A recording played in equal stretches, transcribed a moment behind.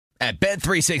At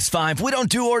Bet365, we don't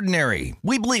do ordinary.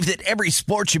 We believe that every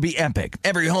sport should be epic.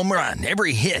 Every home run,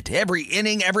 every hit, every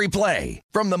inning, every play.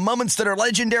 From the moments that are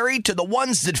legendary to the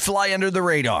ones that fly under the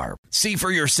radar. See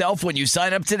for yourself when you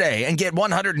sign up today and get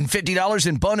 $150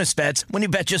 in bonus bets when you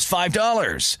bet just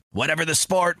 $5. Whatever the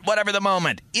sport, whatever the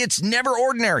moment, it's never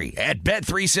ordinary at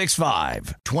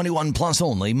Bet365. 21 plus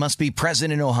only. Must be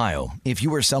present in Ohio. If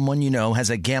you or someone you know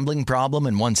has a gambling problem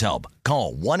and wants help,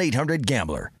 call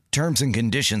 1-800-GAMBLER. Terms and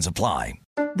conditions apply.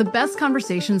 The best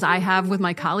conversations I have with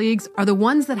my colleagues are the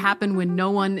ones that happen when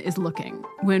no one is looking,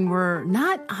 when we're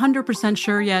not 100%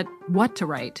 sure yet what to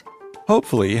write.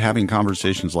 Hopefully, having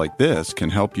conversations like this can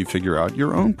help you figure out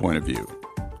your own point of view.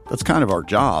 That's kind of our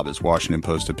job as Washington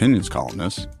Post opinions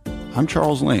columnists. I'm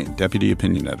Charles Lane, Deputy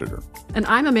Opinion Editor. And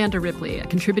I'm Amanda Ripley, a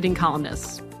contributing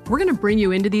columnist. We're going to bring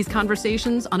you into these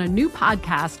conversations on a new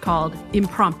podcast called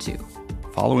Impromptu.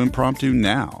 Follow Impromptu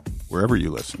now, wherever you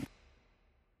listen.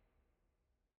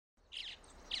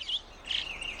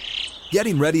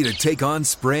 Getting ready to take on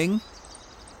spring?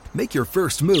 Make your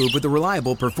first move with the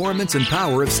reliable performance and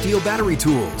power of Steel battery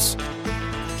tools.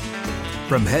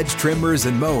 From hedge trimmers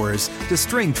and mowers to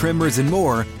string trimmers and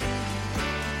more,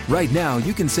 right now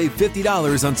you can save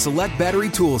 $50 on select battery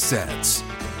tool sets.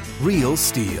 Real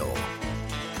Steel.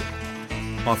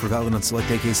 Offer valid on select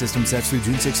AK system sets through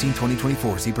June 16,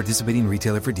 2024. See participating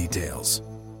retailer for details.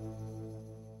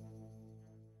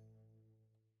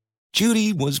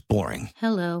 Judy was boring.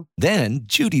 Hello. Then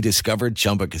Judy discovered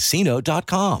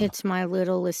ChumbaCasino.com. It's my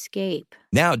little escape.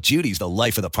 Now Judy's the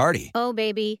life of the party. Oh,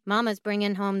 baby, mama's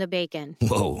bringing home the bacon.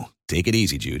 Whoa, take it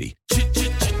easy, Judy.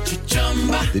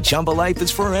 The Chumba life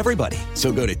is for everybody.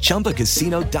 So go to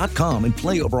ChumbaCasino.com and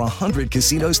play over 100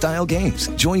 casino-style games.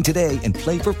 Join today and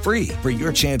play for free for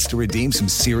your chance to redeem some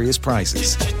serious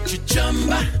prizes.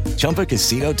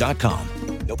 ChumbaCasino.com.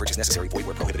 No purchase necessary. Void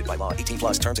where prohibited by law. 18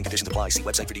 plus terms and conditions apply. See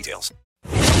website for details.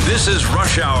 This is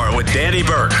Rush Hour with Danny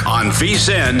Burke on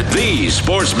VSiN, the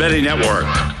Sports Betting Network.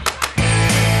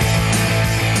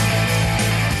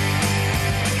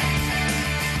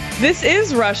 This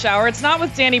is Rush Hour. It's not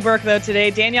with Danny Burke, though, today.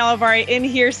 Danielle Avari in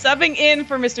here, subbing in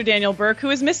for Mr. Daniel Burke,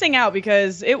 who is missing out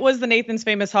because it was the Nathan's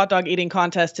Famous Hot Dog Eating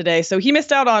Contest today. So he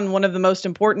missed out on one of the most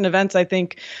important events, I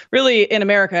think, really in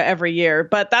America every year.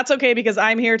 But that's okay because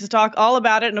I'm here to talk all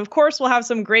about it. And of course, we'll have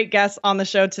some great guests on the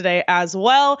show today as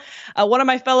well. One of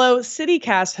my fellow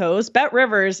CityCast hosts, Bet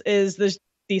Rivers, is the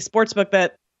sportsbook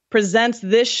that presents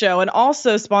this show and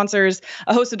also sponsors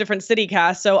a host of different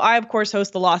CityCasts. So I, of course,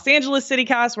 host the Los Angeles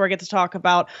CityCast, where I get to talk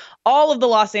about all of the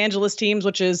Los Angeles teams,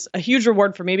 which is a huge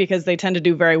reward for me because they tend to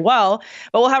do very well.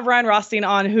 But we'll have Ryan Rothstein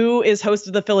on, who is host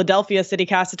of the Philadelphia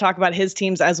CityCast, to talk about his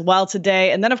teams as well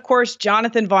today. And then, of course,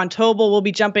 Jonathan Von Tobel will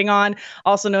be jumping on,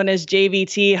 also known as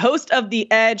JVT, host of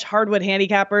The Edge, Hardwood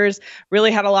Handicappers.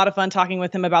 Really had a lot of fun talking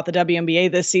with him about the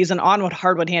WNBA this season on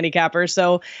Hardwood Handicappers.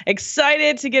 So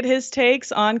excited to get his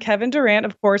takes on Kevin Durant,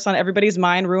 of course, on everybody's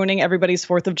mind, ruining everybody's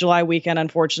 4th of July weekend,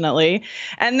 unfortunately.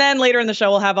 And then later in the show,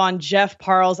 we'll have on Jeff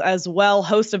Parles as well,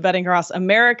 host of Betting Across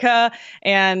America,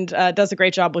 and does a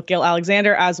great job with Gil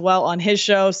Alexander as well on his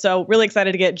show. So really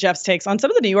excited to get Jeff's takes on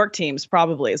some of the New York teams,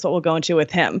 probably, is what we'll go into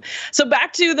with him. So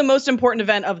back to the most important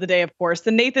event of the day, of course,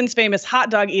 the Nathan's Famous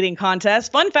Hot Dog Eating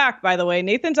Contest. Fun fact, by the way,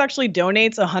 Nathan's actually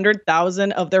donates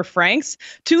 100,000 of their francs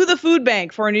to the food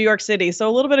bank for New York City. So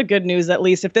a little bit of good news, at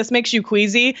least. If this makes you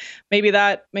queasy, maybe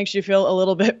that makes you feel a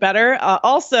little bit better.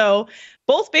 Also,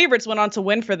 both favorites went on to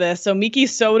win for this. So Miki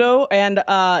Soto and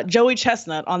Joey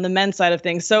Chestnut on the men's side of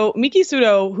things. So Miki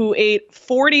Soto, who ate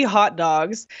 40 hot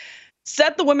dogs,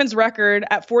 set the women's record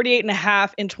at 48 and a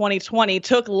half in 2020,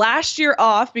 took last year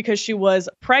off because she was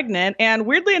pregnant, and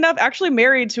weirdly enough, actually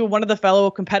married to one of the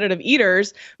fellow competitive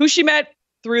eaters who she met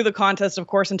through the contest, of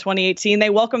course, in 2018.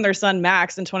 They welcomed their son,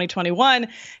 Max, in 2021.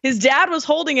 His dad was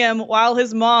holding him while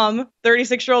his mom,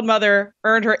 36-year-old mother,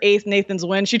 earned her 8th Nathan's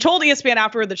win. She told ESPN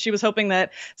afterward that she was hoping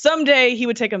that someday he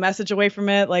would take a message away from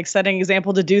it, like setting an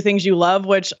example to do things you love,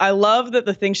 which I love that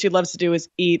the thing she loves to do is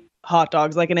eat hot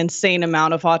dogs, like an insane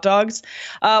amount of hot dogs.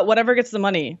 Whatever gets the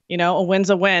money, a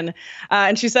win's a win.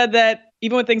 And she said that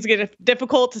even when things get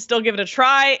difficult, to still give it a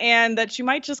try, and that she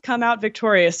might just come out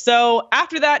victorious. So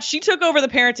after that, she took over the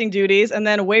parenting duties, and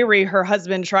then Wairi, her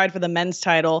husband, tried for the men's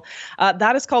title.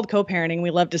 That is called co-parenting.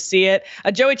 We love to see it.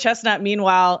 Joey Chestnut,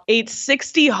 meanwhile, ate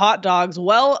 60 hot dogs,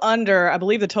 well under, I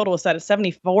believe the total was set at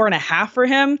 74 and a half for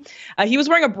him. He was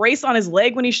wearing a brace on his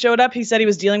leg when he showed up. He said he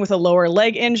was dealing with a lower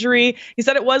leg injury. He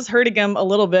said it was hurting him a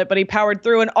little bit, but he powered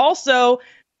through. And also,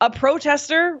 a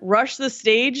protester rushed the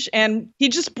stage and he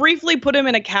just briefly put him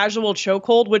in a casual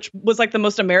chokehold, which was like the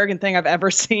most American thing I've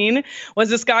ever seen. Was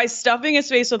this guy stuffing his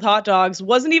face with hot dogs,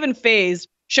 wasn't even phased,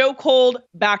 chokehold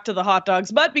back to the hot dogs.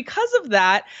 But because of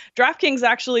that, DraftKings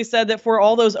actually said that for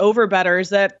all those over bettors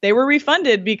that they were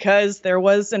refunded because there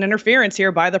was an interference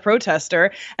here by the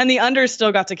protester, and the unders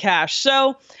still got to cash.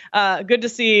 So good to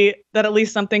see that at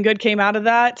least something good came out of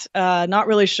that. Not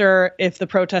really sure if the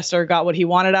protester got what he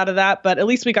wanted out of that, but at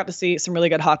least we got to see some really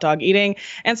good hot dog eating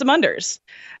and some unders.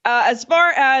 As far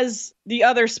as the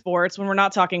other sports, when we're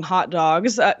not talking hot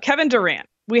dogs, Kevin Durant.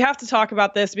 We have to talk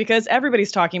about this because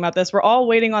everybody's talking about this. We're all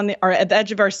waiting at the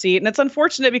edge of our seat. And it's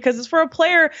unfortunate because it's for a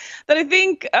player that I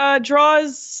think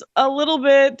draws a little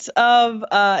bit of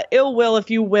ill will, if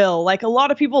you will. Like, a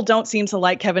lot of people don't seem to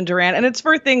like Kevin Durant. And it's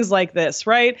for things like this,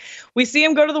 right? We see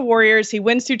him go to the Warriors. He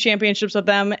wins 2 championships with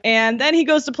them. And then he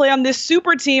goes to play on this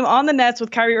super team on the Nets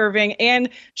with Kyrie Irving and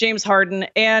James Harden.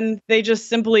 And they just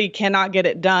simply cannot get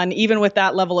it done, even with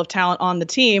that level of talent on the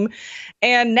team.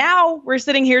 And now we're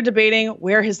sitting here debating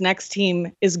where his next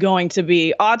team is going to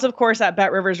be. Odds, of course, at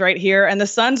BetRivers right here. And the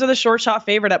Suns are the short shot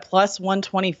favorite at plus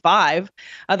 125.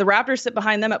 The Raptors sit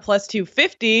behind them at plus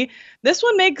 250. This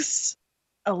one makes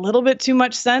a little bit too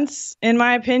much sense, in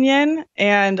my opinion.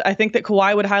 And I think that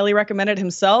Kawhi would highly recommend it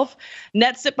himself.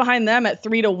 Nets sit behind them at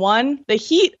 3-1. The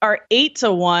Heat are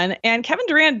 8-1. And Kevin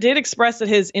Durant did express that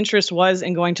his interest was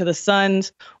in going to the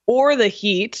Suns or the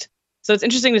Heat. So it's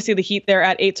interesting to see the Heat there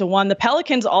at 8-1. The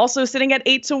Pelicans also sitting at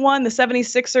 8-1. The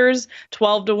 76ers,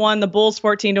 12-1. The Bulls,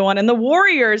 14-1. And the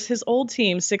Warriors, his old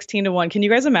team, 16-1. Can you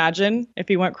guys imagine if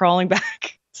he went crawling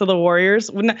back to the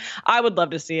Warriors? I would love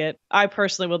to see it. I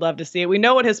personally would love to see it. We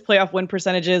know what his playoff win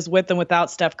percentage is with and without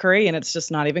Steph Curry, and it's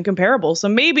just not even comparable. So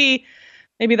maybe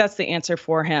that's the answer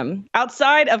for him.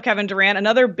 Outside of Kevin Durant,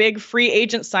 another big free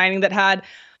agent signing that had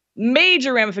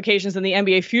major ramifications in the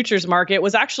NBA futures market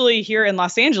was actually here in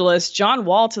Los Angeles, John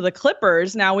Wall to the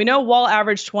Clippers. Now, we know Wall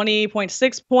averaged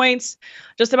 20.6 points,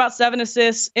 just about 7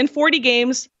 assists in 40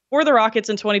 games for the Rockets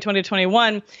in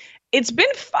 2020-21. It's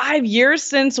been 5 years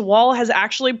since Wall has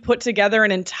actually put together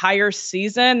an entire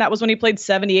season. That was when he played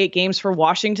 78 games for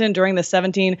Washington during the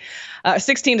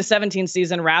 16-17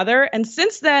 season, rather. And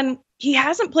since then, he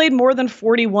hasn't played more than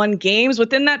 41 games.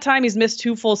 Within that time, he's missed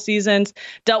 2 full seasons,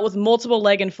 dealt with multiple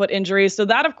leg and foot injuries. So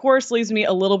that, of course, leaves me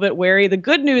a little bit wary. The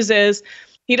good news is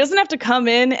he doesn't have to come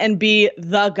in and be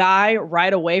the guy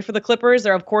right away for the Clippers.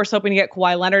 They're, of course, hoping to get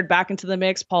Kawhi Leonard back into the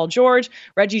mix. Paul George,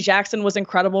 Reggie Jackson was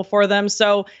incredible for them.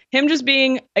 So him just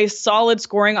being a solid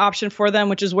scoring option for them,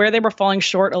 which is where they were falling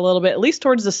short a little bit, at least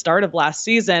towards the start of last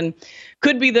season,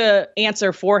 could be the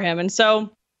answer for him. And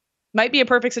so might be a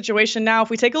perfect situation now. If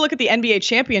we take a look at the NBA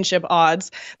championship odds,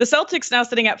 the Celtics now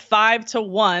sitting at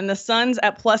 5-1, the Suns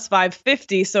at plus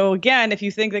 550. So again, if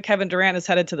you think that Kevin Durant is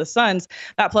headed to the Suns,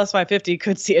 that plus 550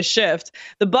 could see a shift.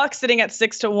 The Bucks sitting at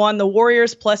 6-1, the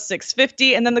Warriors plus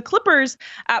 650, and then the Clippers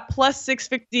at plus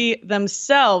 650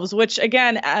 themselves, which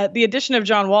again, the addition of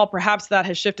John Wall, perhaps that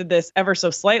has shifted this ever so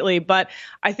slightly, but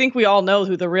I think we all know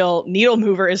who the real needle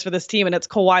mover is for this team, and it's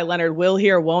Kawhi Leonard. Will he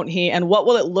or won't he? And what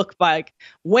will it look like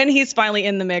when he's finally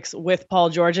in the mix with Paul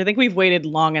George? I think we've waited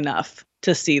long enough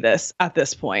to see this at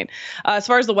this point. As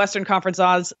far as the Western Conference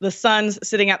odds, the Suns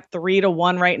sitting at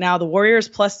 3-1 right now, the Warriors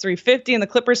plus 350 and the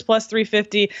Clippers plus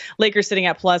 350, Lakers sitting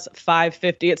at plus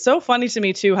 550. It's so funny to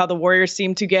me too how the Warriors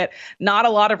seem to get not a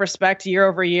lot of respect year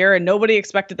over year, and nobody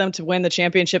expected them to win the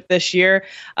championship this year.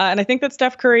 And I think that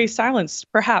Steph Curry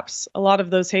silenced perhaps a lot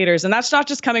of those haters, and that's not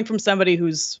just coming from somebody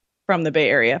who's from the Bay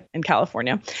Area in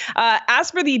California.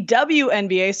 As for the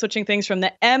WNBA, switching things from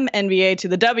the MNBA to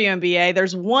the WNBA,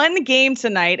 there's one game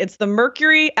tonight. It's the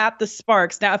Mercury at the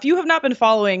Sparks. Now, if you have not been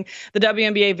following the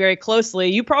WNBA very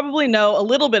closely, you probably know a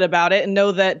little bit about it and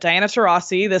know that Diana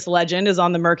Taurasi, this legend, is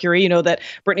on the Mercury. You know that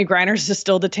Brittany Griner is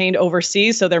still detained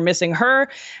overseas, so they're missing her.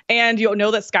 And you'll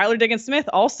know that Skylar Diggins-Smith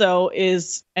also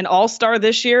is an all-star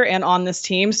this year and on this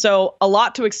team. So a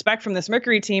lot to expect from this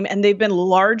Mercury team, and they've been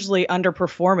largely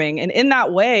underperforming. And in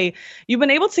that way, you've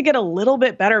been able to get a little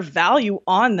bit better value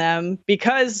on them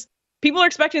because people are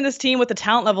expecting this team with the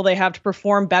talent level they have to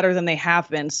perform better than they have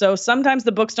been. So sometimes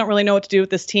the books don't really know what to do with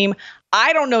this team.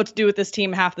 I don't know what to do with this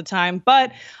team half the time,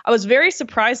 but I was very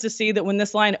surprised to see that when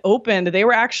this line opened, they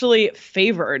were actually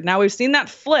favored. Now we've seen that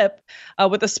flip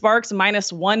with the Sparks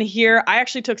 -1 here. I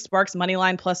actually took Sparks money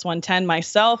line plus 110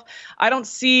 myself. I don't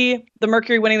see the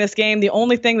Mercury winning this game. The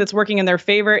only thing that's working in their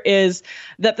favor is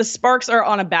that the Sparks are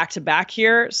on a back-to-back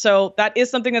here. So that is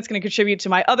something that's going to contribute to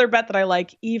my other bet that I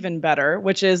like even better,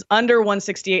 which is under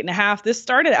 168.5. This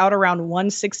started out around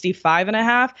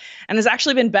 165.5 and has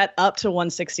actually been bet up to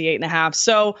 168.5.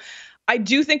 So I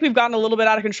do think we've gotten a little bit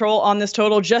out of control on this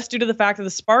total just due to the fact that the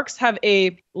Sparks have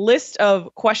a list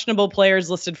of questionable players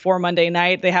listed for Monday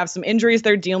night. They have some injuries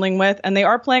they're dealing with, and they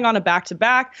are playing on a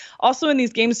back-to-back. Also, in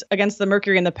these games against the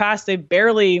Mercury in the past, they've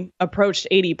barely approached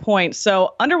 80 points.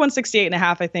 So under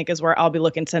 168.5, I think, is where I'll be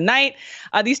looking tonight.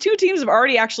 These two teams have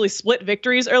already actually split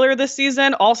victories earlier this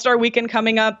season. All-Star weekend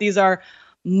coming up. These are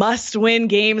must-win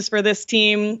games for this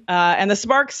team. And the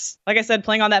Sparks, like I said,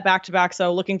 playing on that back-to-back,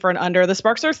 so looking for an under. The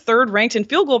Sparks are third ranked in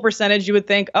field goal percentage. You would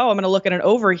think, oh, I'm going to look at an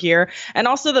over here. And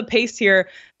also the pace here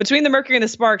between the Mercury and the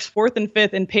Sparks, fourth and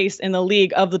fifth in pace in the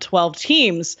league of the 12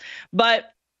 teams.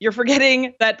 But you're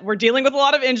forgetting that we're dealing with a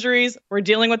lot of injuries. We're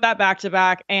dealing with that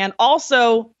back-to-back. And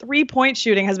also, three-point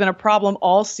shooting has been a problem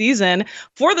all season.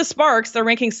 For the Sparks, they're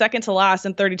ranking second to last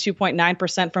in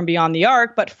 32.9% from beyond the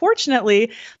arc. But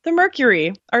fortunately, the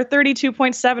Mercury are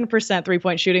 32.7%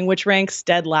 three-point shooting, which ranks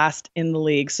dead last in the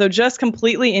league. So just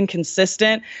completely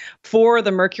inconsistent for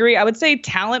the Mercury. I would say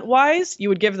talent-wise, you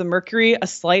would give the Mercury a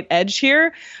slight edge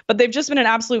here. But they've just been an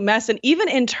absolute mess. And even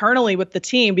internally with the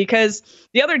team, because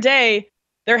the other day,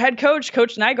 their head coach,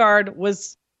 Coach Nygaard,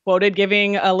 was quoted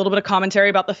giving a little bit of commentary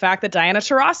about the fact that Diana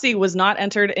Taurasi was not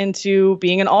entered into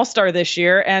being an all-star this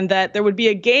year, and that there would be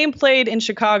a game played in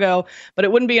Chicago, but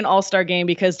it wouldn't be an all-star game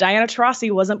because Diana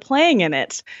Taurasi wasn't playing in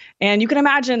it. And you can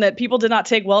imagine that people did not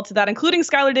take well to that, including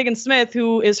Skylar Diggins-Smith,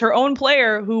 who is her own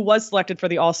player who was selected for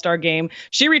the all-star game.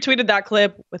 She retweeted that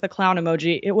clip with a clown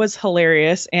emoji. It was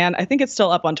hilarious, and I think it's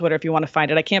still up on Twitter if you want to find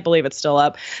it. I can't believe it's still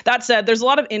up. That said, there's a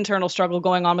lot of internal struggle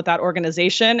going on with that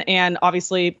organization, and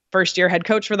obviously first-year head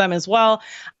coach for them as well.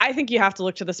 I think you have to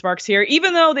look to the Sparks here,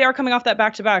 even though they are coming off that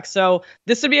back-to-back. So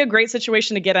this would be a great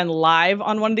situation to get in live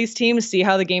on one of these teams, see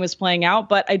how the game is playing out.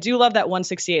 But I do love that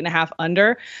 168.5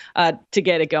 under to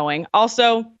get it going.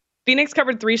 Also, Phoenix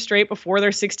covered 3 straight before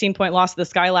their 16-point loss to the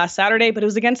Sky last Saturday, but it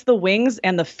was against the Wings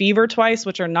and the Fever twice,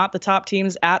 which are not the top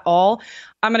teams at all.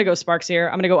 I'm going to go Sparks here.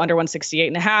 I'm going to go under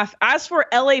 168.5. As for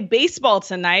LA baseball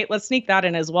tonight, let's sneak that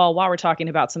in as well while we're talking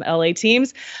about some LA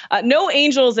teams. No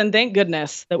Angels, and thank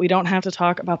goodness that we don't have to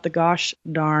talk about the gosh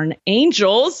darn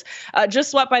Angels. Just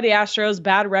swept by the Astros.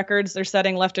 Bad records they're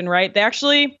setting left and right. They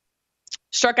actually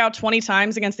struck out 20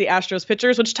 times against the Astros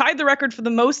pitchers, which tied the record for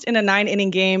the most in a 9-inning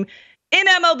game in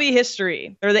MLB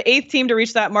history. They're the 8th team to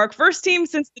reach that mark. First team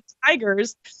since the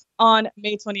Tigers on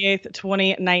May 28th,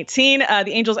 2019.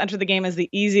 The Angels entered the game as the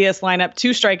easiest lineup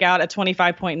to strike out at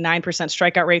 25.9%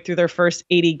 strikeout rate through their first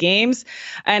 80 games.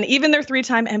 And even their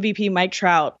 3-time MVP, Mike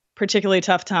Trout, particularly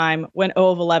tough time, went 0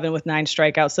 of 11 with 9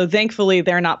 strikeouts. So thankfully,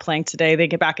 they're not playing today. They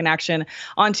get back in action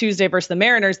on Tuesday versus the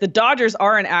Mariners. The Dodgers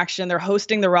are in action. They're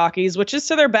hosting the Rockies, which is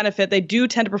to their benefit. They do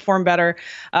tend to perform better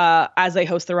as they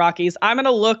host the Rockies. I'm going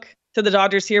to look to the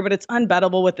Dodgers here, but it's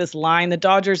unbettable with this line. The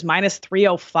Dodgers minus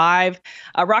 305.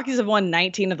 Rockies have won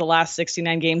 19 of the last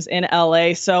 69 games in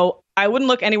LA. So I wouldn't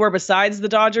look anywhere besides the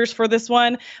Dodgers for this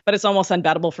one, but it's almost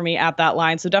unbettable for me at that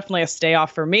line. So definitely a stay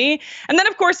off for me. And then,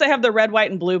 of course, I have the red, white,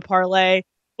 and blue parlay,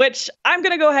 which I'm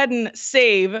going to go ahead and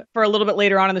save for a little bit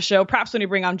later on in the show. Perhaps when you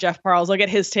bring on Jeff Parles, I'll get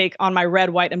his take on my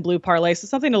red, white, and blue parlay. So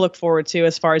something to look forward to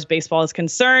as far as baseball is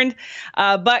concerned.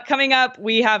 But coming up,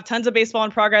 we have tons of baseball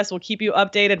in progress. We'll keep you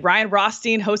updated. Ryan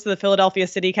Rothstein, host of the Philadelphia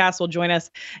CityCast, will join us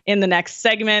in the next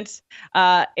segment.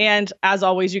 And as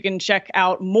always, you can check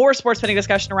out more sports betting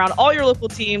discussion around all your local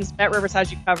teams. BetRivers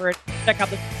has you covered. Check out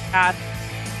the cast.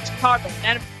 Chicago,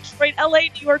 Denver, Detroit, LA,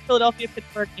 New York, Philadelphia,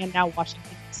 Pittsburgh, and now Washington.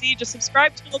 Just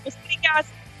subscribe to the local CityCast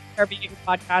wherever you get your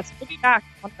podcasts. We'll be back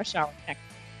on Rush Hour next.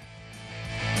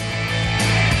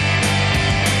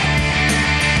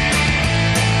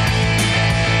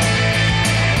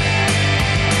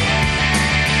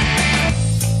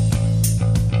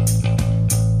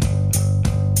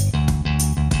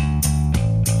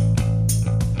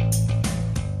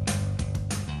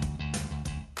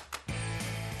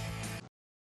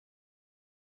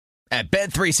 At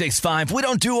Bet365, we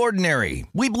don't do ordinary.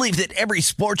 We believe that every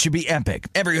sport should be epic.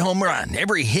 Every home run,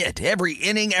 every hit, every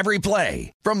inning, every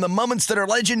play. From the moments that are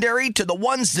legendary to the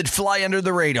ones that fly under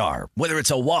the radar. Whether it's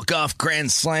a walk-off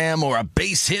grand slam or a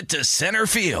base hit to center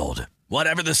field.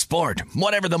 Whatever the sport,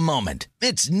 whatever the moment.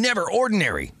 It's never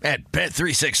ordinary at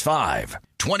Bet365.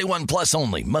 21 plus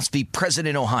only. Must be present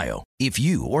in Ohio. If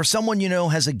you or someone you know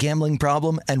has a gambling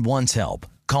problem and wants help,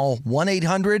 call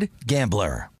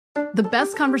 1-800-GAMBLER. The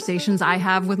best conversations I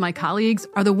have with my colleagues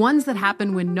are the ones that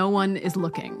happen when no one is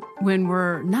looking, when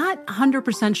we're not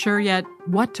 100% sure yet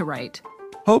what to write.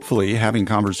 Hopefully, having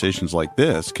conversations like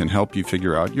this can help you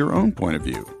figure out your own point of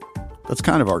view. That's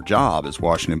kind of our job as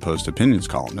Washington Post opinions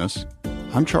columnists.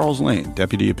 I'm Charles Lane,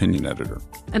 Deputy Opinion Editor.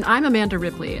 And I'm Amanda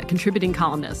Ripley, a contributing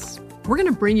columnist. We're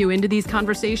going to bring you into these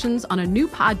conversations on a new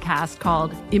podcast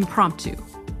called Impromptu.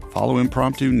 Follow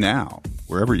Impromptu now,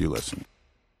 wherever you listen.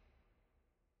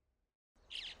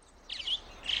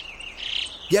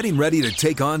 Getting ready to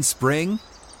take on spring?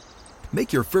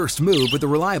 Make your first move with the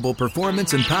reliable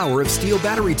performance and power of Steel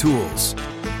battery tools.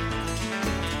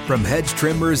 From hedge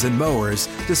trimmers and mowers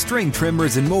to string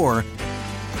trimmers and more,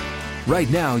 right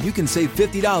now you can save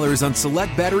 $50 on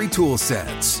select battery tool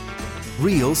sets.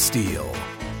 Real Steel.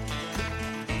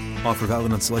 Offer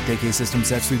valid on select AK system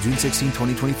sets through June 16,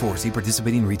 2024. See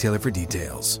participating retailer for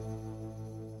details.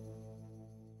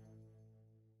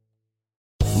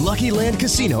 Lucky Land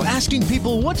Casino, asking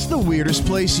people, what's the weirdest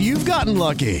place you've gotten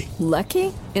lucky?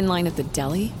 Lucky? In line at the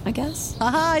deli, I guess?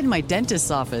 Aha, in my dentist's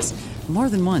office. More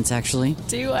than once, actually.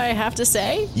 Do I have to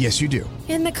say? Yes, you do.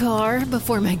 In the car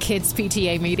before my kids'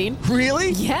 PTA meeting.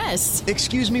 Really? Yes.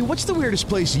 Excuse me, what's the weirdest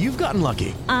place you've gotten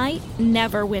lucky? I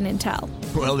never win and tell.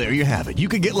 Well, there you have it. You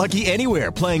can get lucky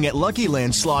anywhere, playing at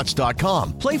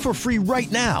LuckyLandSlots.com. Play for free right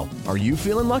now. Are you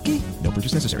feeling lucky? No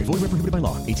purchase necessary. Void where prohibited by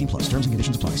law. 18+. Terms and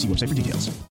conditions apply. See website for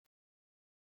details.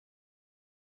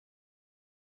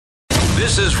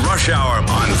 This is Rush Hour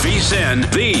on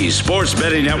VSiN, the Sports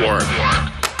Betting Network.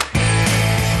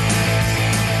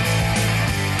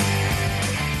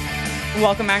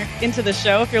 Welcome back into the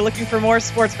show. If you're looking for more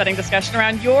sports betting discussion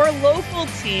around your local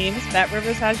teams,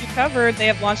 BetRivers has you covered. They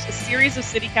have launched a series of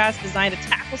CityCasts designed to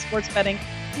tackle sports betting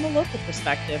from a local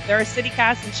perspective. There are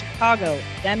CityCasts in Chicago,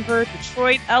 Denver,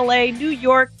 Detroit, LA, New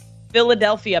York,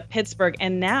 Philadelphia, Pittsburgh,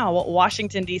 and now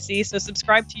Washington, D.C. So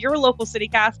subscribe to your local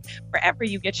CityCast wherever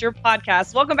you get your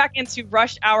podcasts. Welcome back into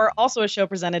Rush Hour, also a show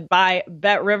presented by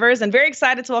BetRivers. And very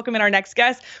excited to welcome in our next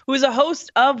guest, who is a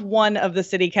host of one of the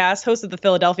CityCasts, host of the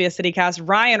Philadelphia CityCast,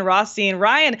 Ryan Rothstein.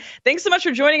 Ryan, thanks so much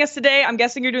for joining us today. I'm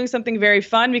guessing you're doing something very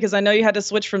fun because I know you had to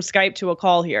switch from Skype to a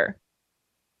call here.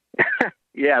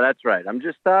 Yeah, that's right. I'm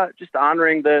just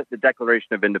honoring the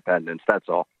Declaration of Independence. That's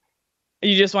all.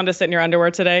 You just wanted to sit in your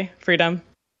underwear today? Freedom?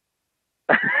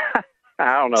 I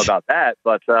don't know about that,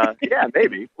 but yeah,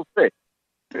 maybe. We'll see.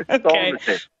 Okay.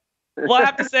 Well, I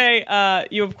have to say,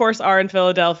 you, of course, are in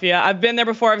Philadelphia. I've been there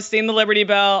before. I've seen the Liberty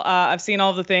Bell. I've seen all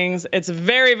of the things. It's a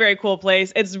very, very cool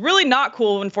place. It's really not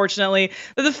cool, unfortunately,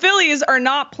 that the Phillies are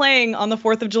not playing on the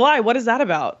 4th of July. What is that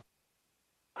about?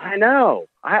 I know.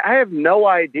 I have no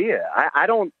idea. I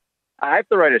have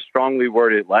to write a strongly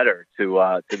worded letter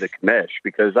to the commish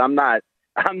because I'm not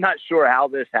sure how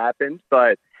this happened,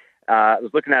 but I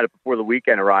was looking at it before the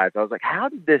weekend arrived. I was like, how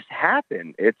did this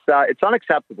happen? It's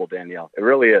unacceptable, Danielle. It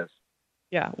really is.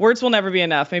 Yeah, words will never be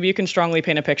enough. Maybe you can strongly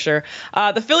paint a picture.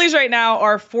 The Phillies right now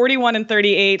are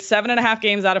 41-38, 7.5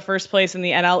 games out of first place in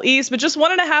the NL East, but just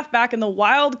 1.5 back in the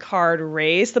wild card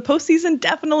race. The postseason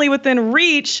definitely within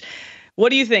reach. What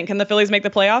do you think? Can the Phillies make the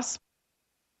playoffs?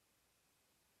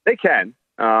 They can.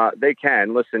 They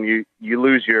can. Listen, you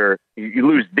lose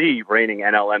the reigning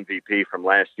NL MVP from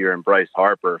last year in Bryce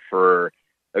Harper for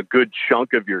a good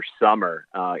chunk of your summer.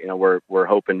 We're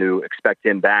hoping to expect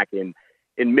him back in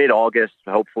mid-August,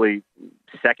 hopefully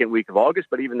second week of August,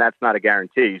 but even that's not a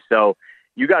guarantee. So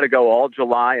you got to go all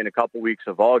July and a couple weeks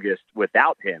of August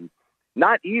without him.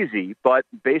 Not easy, but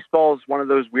baseball is one of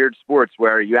those weird sports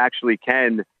where you actually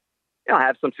can,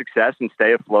 have some success and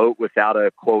stay afloat without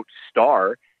a quote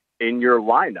star in your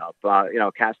lineup.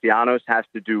 Castellanos has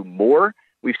to do more.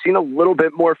 We've seen a little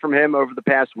bit more from him over the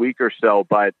past week or so,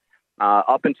 but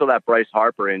up until that Bryce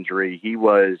Harper injury, he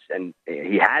was, and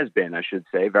he has been, I should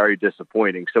say, very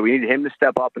disappointing. So we need him to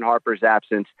step up in Harper's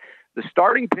absence. The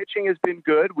starting pitching has been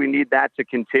good. We need that to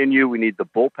continue. We need the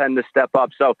bullpen to step up.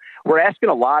 So we're asking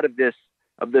a lot of this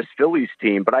Phillies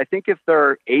team, but I think if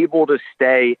they're able to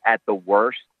stay at the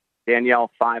worst, Danielle,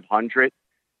 500,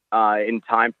 in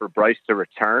time for Bryce to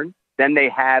return, then they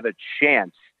have a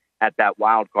chance at that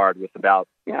wild card with about,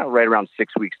 right around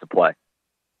 6 weeks to play.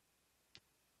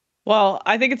 Well,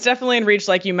 I think it's definitely in reach,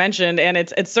 like you mentioned, and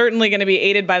it's certainly going to be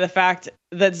aided by the fact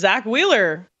that Zach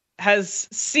Wheeler has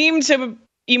seemed to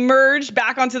emerge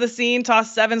back onto the scene,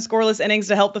 tossed 7 scoreless innings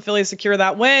to help the Phillies secure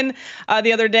that win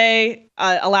the other day.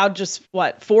 Allowed just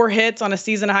 4 hits on a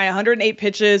season high, 108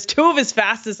 pitches, 2 of his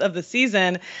fastest of the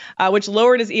season, which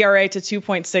lowered his ERA to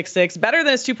 2.66, better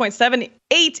than his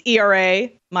 2.78 ERA,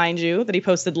 mind you, that he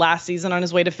posted last season on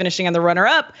his way to finishing on the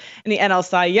runner-up in the NL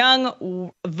Cy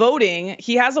Young voting.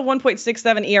 He has a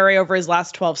 1.67 ERA over his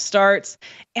last 12 starts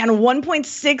and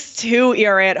 1.62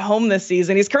 ERA at home this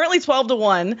season. He's currently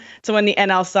 12-1 to win the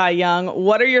NL Cy Young.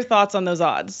 What are your thoughts on those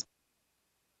odds?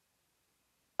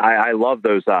 I love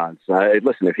those odds.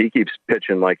 Listen, if he keeps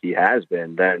pitching like he has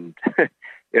been, then,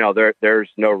 there's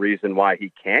no reason why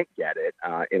he can't get it.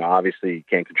 Obviously he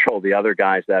can't control the other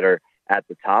guys that are at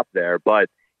the top there, but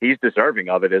he's deserving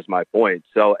of it is my point.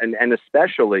 So, and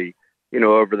especially,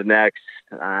 over the next,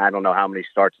 I don't know how many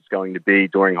starts it's going to be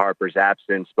during Harper's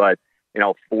absence, but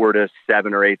 4 to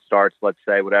 7 or 8 starts, let's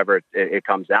say, whatever it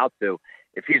comes out to.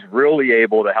 If he's really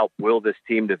able to help will this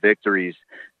team to victories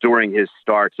during his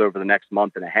starts over the next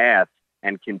month and a half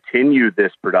and continue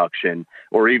this production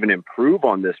or even improve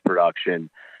on this production,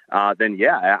 then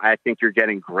yeah, I think you're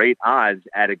getting great odds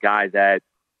at a guy that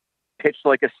pitched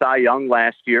like a Cy Young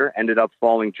last year, ended up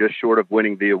falling just short of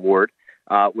winning the award,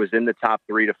 was in the top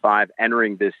 3 to 5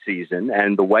 entering this season.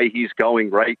 And the way he's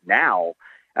going right now,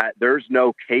 there's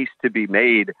no case to be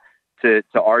made to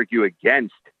argue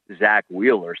against Zach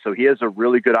Wheeler. So he has a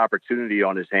really good opportunity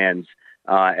on his hands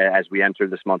as we enter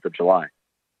this month of July.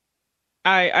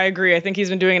 I agree. I think he's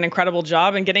been doing an incredible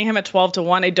job, and getting him at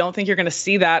 12-1, I don't think you're going to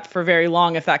see that for very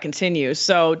long if that continues.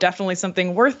 So definitely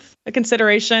something worth a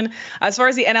consideration. As far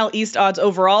as the NL East odds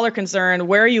overall are concerned,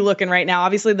 where are you looking right now?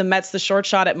 Obviously, the Mets, the short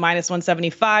shot at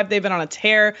 -175. They've been on a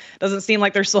tear. Doesn't seem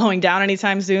like they're slowing down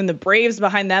anytime soon. The Braves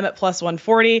behind them at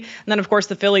 +140. And then, of course,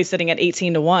 the Phillies sitting at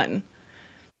 18-1.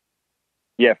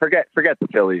 Yeah, forget the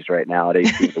Phillies right now at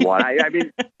 18-1. I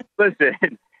mean,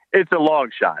 listen, it's a long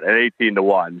shot at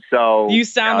 18-1. So you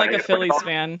sound like a Phillies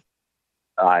fan.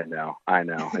 I know.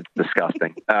 It's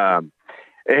disgusting.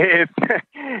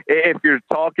 If you're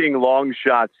talking long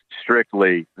shots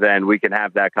strictly, then we can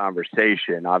have that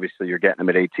conversation. Obviously, you're getting them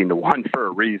at 18-1 for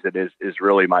a reason. Is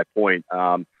really my point.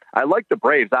 I like the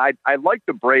Braves. I liked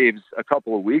the Braves a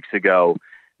couple of weeks ago.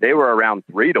 They were around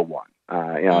 3-1.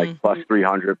 Like plus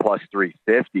 300, plus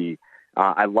 350.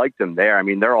 I like them there. I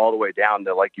mean, they're all the way down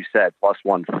to, like you said, plus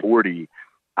 140.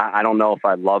 I don't know if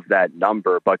I love that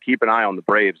number, but keep an eye on the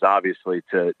Braves, obviously,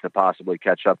 to possibly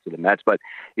catch up to the Mets. But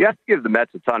you have to give the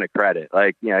Mets a ton of credit.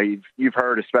 Like, you've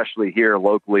heard, especially here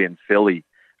locally in Philly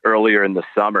earlier in the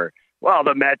summer, well,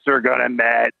 the Mets are going to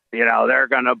Met, they're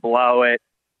going to blow it.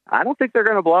 I don't think they're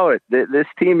going to blow it. This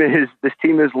team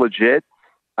is legit.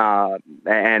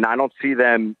 And I don't see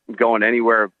them going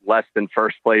anywhere less than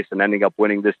first place and ending up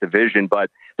winning this division, but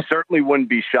certainly wouldn't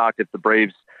be shocked if the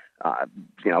Braves,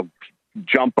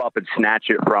 jump up and snatch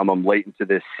it from them late into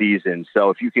this season. So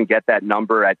if you can get that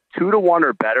number at 2-1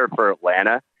 or better for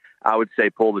Atlanta, I would say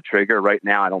pull the trigger. Right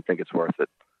now, I don't think it's worth it.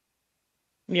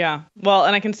 Yeah. Well,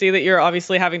 and I can see that you're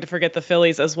obviously having to forget the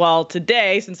Phillies as well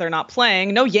today since they're not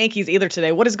playing. No Yankees either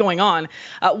today. What is going on?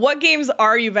 What games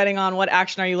are you betting on? What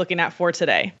action are you looking at for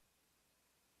today?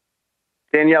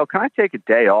 Danielle, can I take a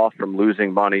day off from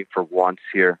losing money for once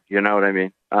here? You know what I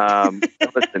mean?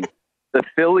 Listen, the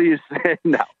Phillies,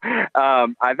 no.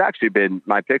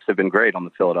 My picks have been great on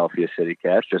the Philadelphia City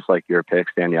Cash, just like your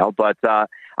picks, Danielle. But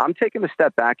I'm taking a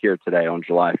step back here today on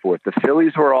July 4th. The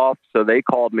Phillies were off, so they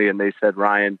called me and they said,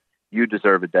 Ryan, you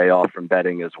deserve a day off from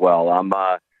betting as well.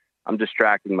 I'm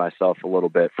distracting myself a little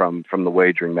bit from the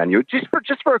wagering menu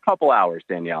just for a couple hours,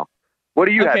 Danielle. What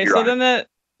do you have? Okay, so then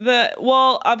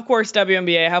well, of course,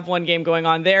 WNBA have one game going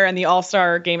on there, and the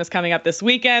All-Star game is coming up this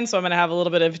weekend, so I'm going to have a little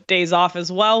bit of days off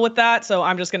as well with that, so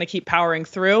I'm just going to keep powering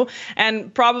through.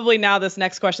 And probably now this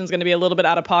next question is going to be a little bit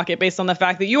out of pocket based on the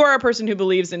fact that you are a person who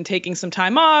believes in taking some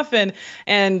time off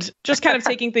and just kind of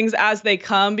taking things as they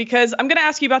come, because I'm going to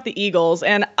ask you about the Eagles,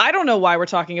 and I don't know why we're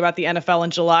talking about the NFL in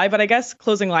July, but I guess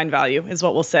closing line value is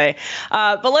what we'll say.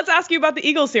 But let's ask you about the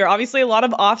Eagles here. Obviously, a lot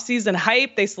of offseason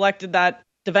hype. They selected that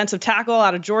defensive tackle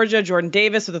out of Georgia, Jordan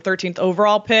Davis, with the 13th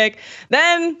overall pick.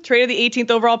 Then traded the 18th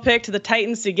overall pick to the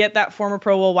Titans to get that former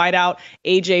Pro Bowl wideout,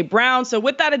 A.J. Brown. So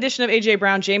with that addition of A.J.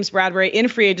 Brown, James Bradbury in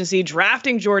free agency,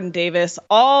 drafting Jordan Davis,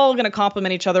 all going to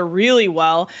complement each other really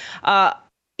well.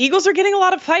 Eagles are getting a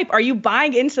lot of hype. Are you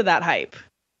buying into that hype?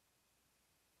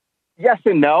 Yes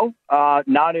and no. I'm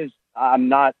not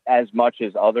as much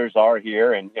as others are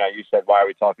here. And you said, why are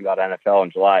we talking about NFL in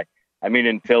July? I mean,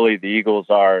 in Philly, the Eagles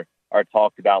are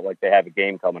talked about like they have a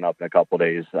game coming up in a couple of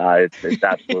days. It's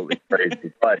absolutely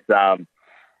crazy. But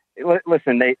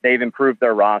listen, they've improved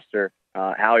their roster.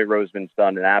 Howie Roseman's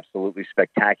done an absolutely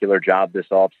spectacular job this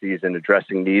offseason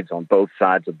addressing needs on both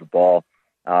sides of the ball,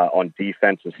 on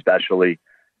defense especially.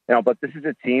 But this is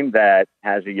a team that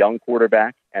has a young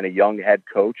quarterback and a young head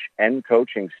coach and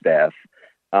coaching staff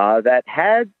that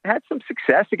had some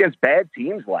success against bad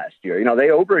teams last year. They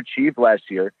overachieved last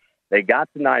year. They got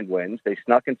to 9 wins. They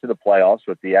snuck into the playoffs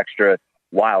with the extra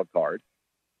wild card.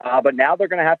 But now they're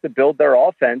going to have to build their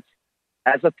offense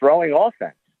as a throwing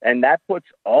offense. And that puts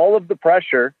all of the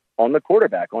pressure on the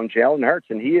quarterback, on Jalen Hurts.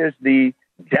 And he is the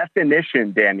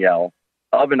definition, Danielle,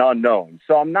 of an unknown.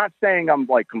 So I'm not saying I'm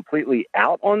like completely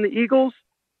out on the Eagles.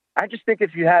 I just think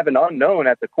if you have an unknown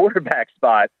at the quarterback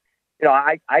spot,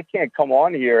 I can't come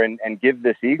on here and give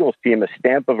this Eagles team a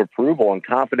stamp of approval and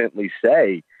confidently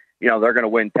say, they're going to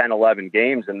win 10, 11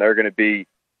 games and they're going to be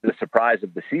the surprise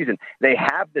of the season. They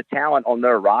have the talent on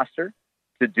their roster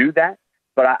to do that,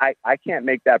 but I can't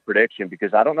make that prediction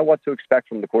because I don't know what to expect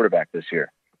from the quarterback this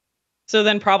year. So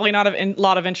then probably not a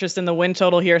lot of interest in the win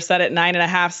total here, set at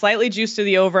 9.5, slightly juiced to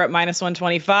the over at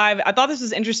 -125. I thought this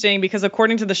was interesting because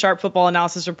according to the Sharp Football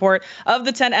Analysis report, of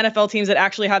the 10 NFL teams that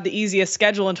actually had the easiest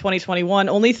schedule in 2021,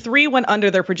 only 3 went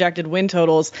under their projected win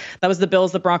totals. That was the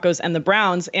Bills, the Broncos, and the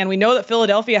Browns. And we know that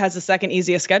Philadelphia has the second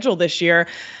easiest schedule this year.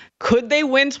 Could they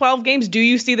win 12 games? Do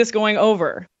you see this going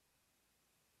over?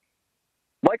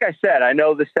 Like I said, I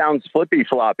know this sounds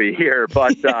flippy-floppy here,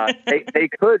 but they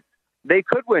could. They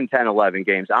could win 10, 11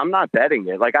 games. I'm not betting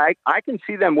it. Like I can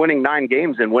see them winning 9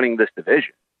 games and winning this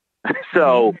division.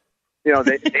 So,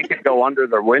 they could go under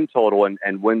their win total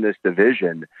and win this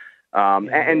division.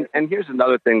 And here's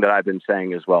another thing that I've been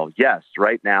saying as well. Yes,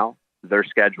 right now their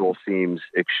schedule seems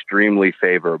extremely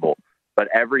favorable, but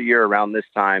every year around this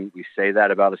time, we say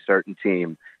that about a certain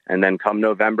team. And then come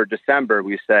November, December,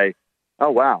 we say,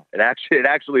 oh, wow, it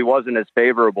actually wasn't as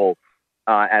favorable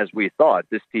as we thought.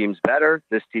 This team's better.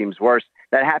 This team's worse.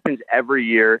 That happens every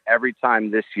year, every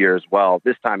time this year as well.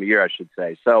 This time of year, I should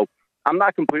say. So I'm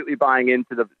not completely buying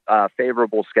into the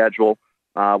favorable schedule.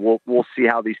 We'll see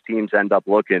how these teams end up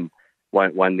looking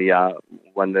when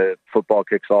the football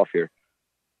kicks off here.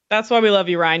 That's why we love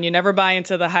you, Ryan. You never buy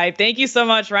into the hype. Thank you so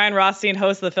much, Ryan Rothstein,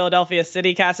 host of the Philadelphia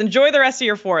CityCast. Enjoy the rest of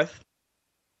your 4th.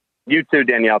 You too,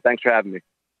 Danielle. Thanks for having me.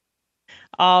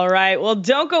 All right. Well,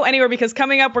 don't go anywhere because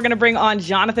coming up, we're going to bring on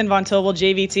Jonathan Von Tobel,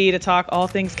 JVT, to talk all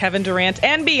things Kevin Durant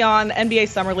and beyond, NBA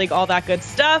Summer League, all that good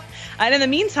stuff. And in the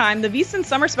meantime, the VSiN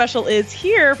Summer Special is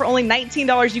here. For only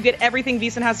 $19, you get everything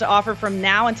VSiN has to offer from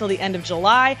now until the end of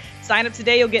July. Sign up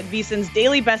today. You'll get VSiN's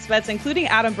daily best bets, including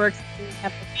Adam Burke's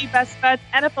MLB best bets,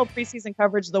 NFL preseason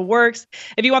coverage, the works.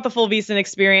 If you want the full VSiN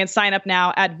experience, sign up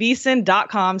now at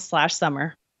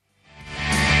vsin.com/summer.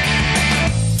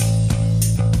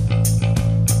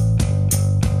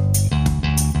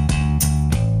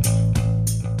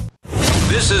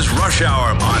 This is Rush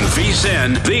Hour on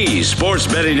VSiN, the Sports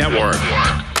Betting Network.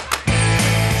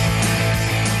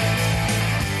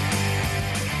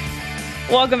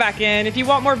 Welcome back in. If you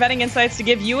want more betting insights to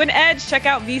give you an edge, check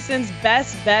out VSiN's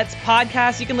Best Bets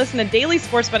podcast. You can listen to daily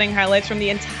sports betting highlights from the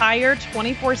entire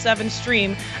 24/7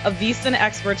 stream of VSiN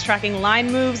experts tracking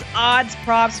line moves, odds,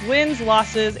 props, wins,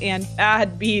 losses, and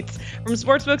bad beats from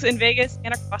sportsbooks in Vegas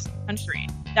and across the country.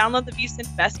 Download the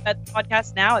VSiN Best Bets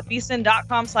podcast now at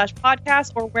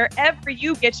vsin.com/podcast or wherever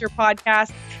you get your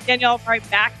podcast. Danielle, right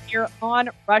back here on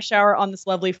Rush Hour on this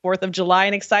lovely 4th of July,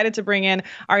 and excited to bring in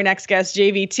our next guest,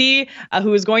 JVT,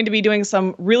 who is going to be doing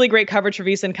some really great coverage for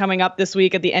VSiN coming up this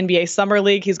week at the NBA Summer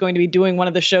League. He's going to be doing one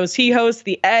of the shows he hosts,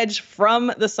 The Edge,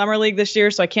 from the Summer League this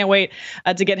year. So I can't wait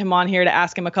to get him on here to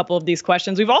ask him a couple of these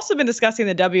questions. We've also been discussing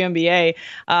the WNBA,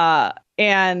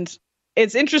 and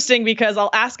it's interesting because I'll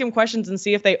ask him questions and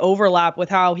see if they overlap with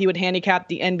how he would handicap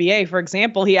the NBA. For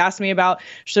example, he asked me about,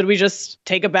 should we just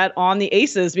take a bet on the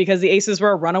Aces because the Aces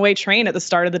were a runaway train at the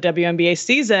start of the WNBA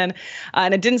season.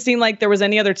 And it didn't seem like there was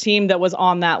any other team that was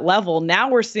on that level. Now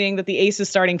we're seeing that the Aces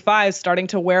starting 5 starting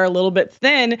to wear a little bit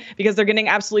thin because they're getting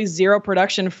absolutely zero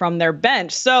production from their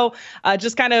bench. So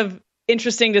just kind of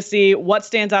interesting to see what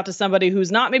stands out to somebody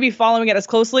who's not maybe following it as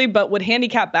closely, but would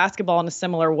handicap basketball in a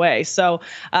similar way. So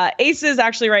Aces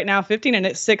actually right now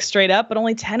 15-6 straight up, but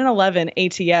only 10-11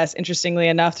 ATS. Interestingly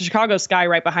enough, the Chicago Sky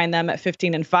right behind them at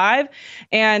 15-5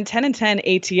 and 10-10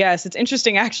 ATS. It's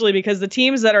interesting actually because the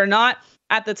teams that are not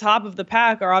at the top of the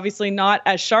pack are obviously not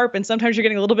as sharp, and sometimes you're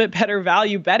getting a little bit better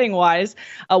value betting wise.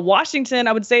 Washington,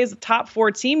 I would say, is a top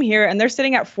 4 team here, and they're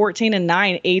sitting at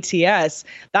 14-9 ATS.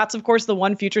 That's of course the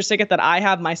one futures ticket that I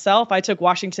have myself. I took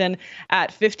Washington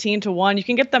at 15-1. You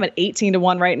can get them at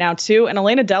 18-1 right now too. And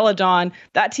Elena Delle Donne,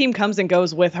 that team comes and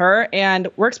goes with her, and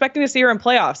we're expecting to see her in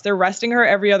playoffs. They're resting her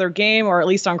every other game, or at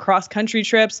least on cross country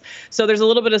trips. So there's a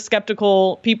little bit of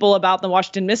skeptical people about the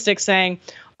Washington Mystics saying,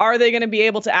 are they going to be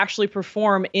able to actually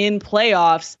perform in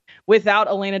playoffs without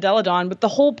Elena Delle Donne? But the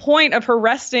whole point of her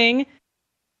resting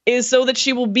is so that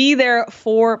she will be there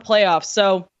for playoffs.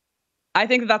 So I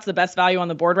think that's the best value on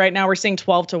the board right now. We're seeing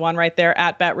 12-1 right there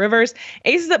at Bet Rivers.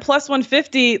 Aces at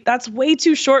 +150. That's way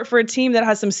too short for a team that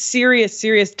has some serious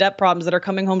depth problems that are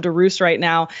coming home to roost right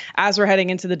now as we're heading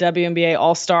into the WNBA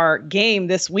All-Star game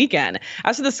this weekend.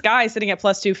 As for the Sky sitting at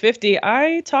 +250,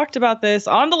 I talked about this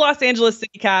on the Los Angeles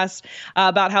CityCast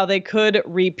about how they could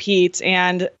repeat,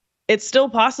 and It's still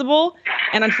possible.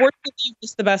 And unfortunately,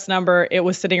 just the best number. It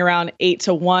was sitting around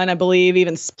 8-1, I believe,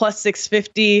 even plus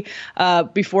 650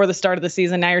 before the start of the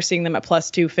season. Now you're seeing them at plus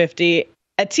 250.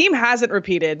 A team hasn't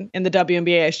repeated in the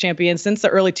WNBA as champion since the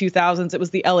early 2000s. It was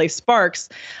the LA Sparks.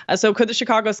 So could the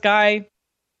Chicago Sky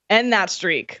end that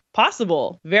streak?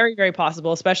 Possible. Very, very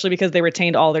possible, especially because they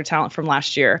retained all their talent from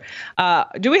last year.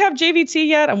 Do we have JVT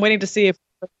yet? I'm waiting to see if...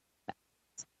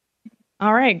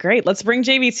 All right, great. Let's bring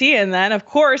JVT in then, of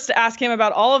course, to ask him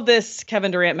about all of this Kevin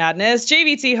Durant madness.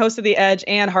 JVT, host of The Edge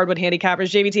and Hardwood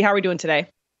Handicappers. JVT, how are we doing today?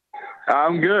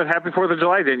 I'm good. Happy 4th of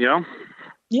July, Danielle.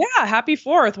 Yeah, happy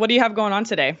 4th. What do you have going on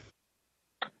today?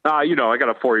 I got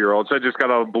a 4-year-old, so I just got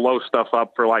to blow stuff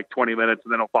up for like 20 minutes,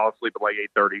 and then I'll fall asleep at like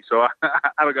 8:30. So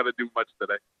I don't got to do much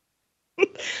today.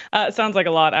 It sounds like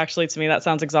a lot, actually, to me. That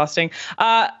sounds exhausting.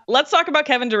 Let's talk about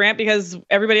Kevin Durant because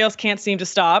everybody else can't seem to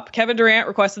stop. Kevin Durant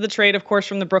requested the trade, of course,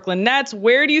 from the Brooklyn Nets.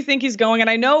 Where do you think he's going? And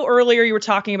I know earlier you were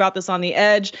talking about this on The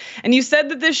Edge, and you said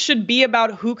that this should be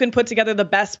about who can put together the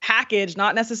best package,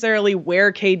 not necessarily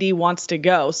where KD wants to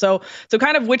go. So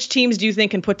kind of which teams do you think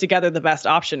can put together the best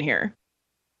option here?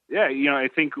 Yeah, I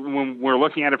think when we're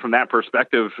looking at it from that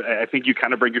perspective, I think you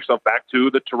kind of bring yourself back to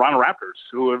the Toronto Raptors,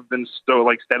 who have been still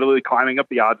steadily climbing up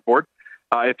the odds board.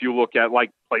 If you look at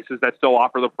places that still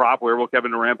offer the prop, where will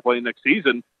Kevin Durant play next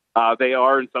season? They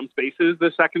are in some spaces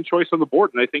the second choice on the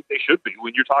board, and I think they should be.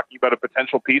 When you're talking about a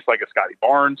potential piece like a Scotty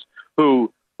Barnes,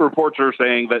 who reports are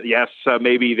saying that, yes,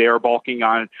 maybe they are balking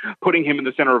on putting him in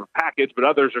the center of a package, but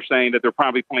others are saying that they're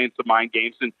probably playing some mind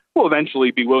games and will eventually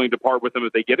be willing to part with him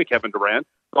if they get a Kevin Durant.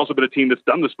 It's also been a team that's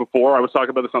done this before. I was talking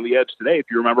about this on The Edge today. If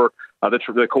you remember the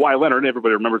Kawhi Leonard,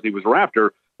 everybody remembers he was a Raptor,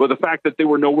 but the fact that they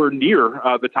were nowhere near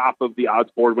the top of the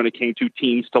odds board when it came to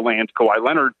teams to land Kawhi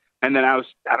Leonard. And then out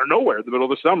of nowhere, in the middle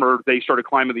of the summer, they started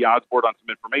climbing the odds board on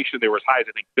some information. They were as high as,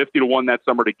 I think, 50-1 that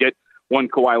summer to get one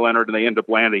Kawhi Leonard, and they end up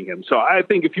landing him. So I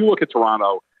think if you look at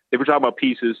Toronto, if we're talking about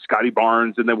pieces, Scotty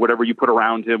Barnes, and then whatever you put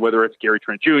around him, whether it's Gary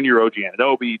Trent Jr., OG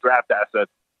Anunoby, draft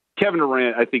assets, Kevin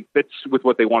Durant, I think, fits with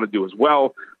what they want to do as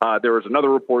well. There was another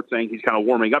report saying he's kind of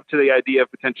warming up to the idea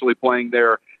of potentially playing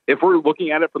there. If we're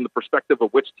looking at it from the perspective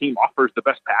of which team offers the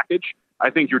best package, I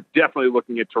think you're definitely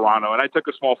looking at Toronto. And I took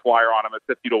a small flyer on him at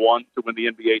 50-1 to win the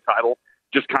NBA title,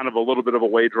 just kind of a little bit of a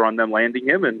wager on them landing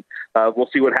him, and we'll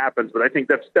see what happens. But I think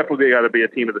that's definitely got to be a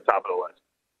team at the top of the list.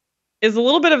 Is a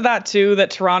little bit of that, too, that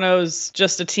Toronto's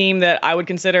just a team that I would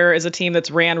consider is a team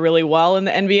that's ran really well in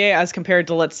the NBA as compared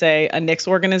to, let's say, a Knicks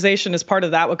organization? Is part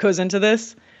of that what goes into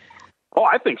this? Oh,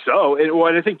 I think so.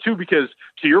 And I think, too, because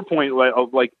to your point,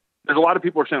 there's a lot of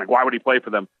people are saying, why would he play for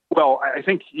them? Well, I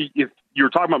think if you're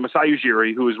talking about Masai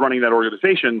Ujiri, who is running that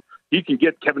organization, he can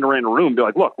get Kevin Durant in a room and be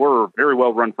like, look, we're a very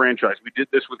well-run franchise. We did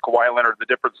this with Kawhi Leonard. The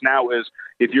difference now is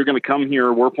if you're going to come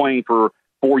here, we're playing for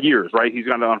 4 years, right? He's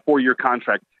got on a 4-year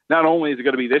contract. Not only is it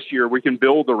going to be this year, we can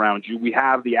build around you. We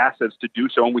have the assets to do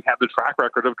so, and we have the track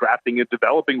record of drafting and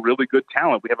developing really good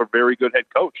talent. We have a very good head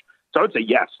coach. So I would say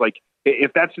yes.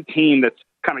 If that's a team that's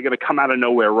kind of going to come out of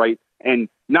nowhere, right, and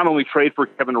not only trade for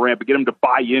Kevin Durant, but get him to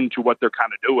buy into what they're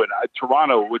kind of doing,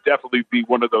 Toronto would definitely be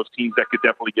one of those teams that could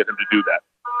definitely get him to do that.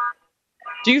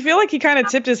 Do you feel like he kind of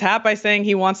tipped his hat by saying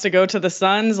he wants to go to the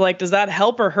Suns? Does that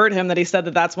help or hurt him that he said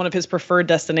that that's one of his preferred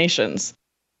destinations?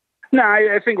 No,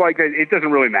 I think it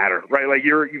doesn't really matter, right?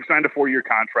 You've signed a 4-year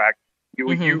contract.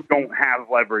 You don't have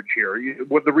leverage here.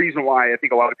 The reason why I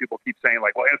think a lot of people keep saying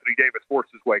Anthony Davis forced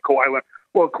his way. Kawhi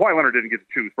Leonard didn't get to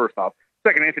choose, first off.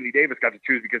 Second, Anthony Davis got to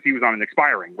choose because he was on an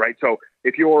expiring, right? So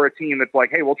if you're a team that's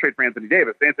hey, we'll trade for Anthony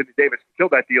Davis can kill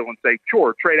that deal and say,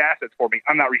 sure, trade assets for me.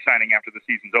 I'm not re-signing after the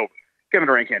season's over. Kevin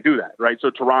Durant can't do that, right? So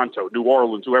Toronto, New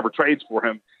Orleans, whoever trades for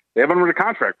him, they have him under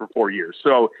contract for 4 years.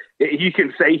 So he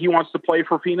can say he wants to play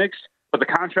for Phoenix, but the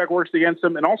contract works against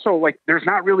him. And also, there's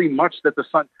not really much that the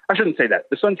Suns – I shouldn't say that.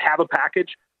 The Suns have a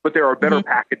package, but there are better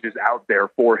packages out there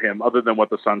for him other than what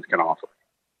the Suns can offer.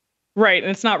 Right.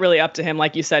 And it's not really up to him.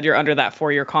 Like you said, you're under that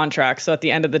 4-year contract. So at the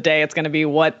end of the day, it's going to be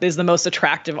what is the most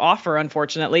attractive offer,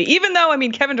 unfortunately. Even though,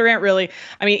 Kevin Durant really,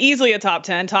 easily a top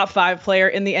 10, top 5 player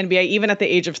in the NBA, even at the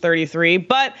age of 33.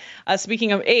 But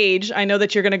speaking of age, I know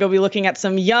that you're going to go be looking at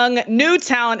some young, new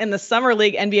talent in the Summer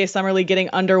League, NBA Summer League getting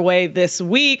underway this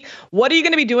week. What are you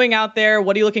going to be doing out there?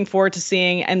 What are you looking forward to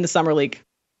seeing in the Summer League?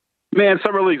 Man,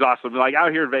 Summer League's awesome.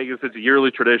 Out here in Vegas, it's a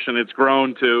yearly tradition. It's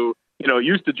grown to... it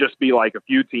used to just be a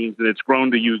few teams, and it's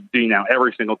grown to be now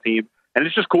every single team. And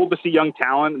it's just cool to see young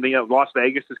talent. And Las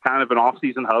Vegas is kind of an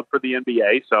off-season hub for the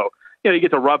NBA. So, you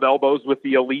get to rub elbows with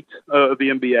the elite of the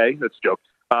NBA. That's a joke.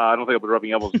 I don't think I'll be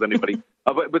rubbing elbows with anybody.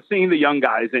 But seeing the young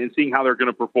guys and seeing how they're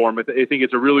going to perform, I think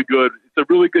it's a really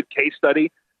good case study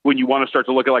when you want to start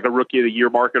to look at like a rookie of the year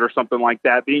market or something like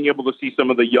that, being able to see some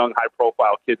of the young,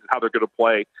 high-profile kids and how they're going to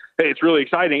play, it's really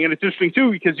exciting. And it's interesting,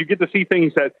 too, because you get to see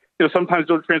things that sometimes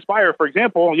don't transpire. For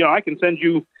example, I can send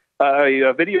you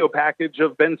a video package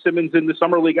of Ben Simmons in the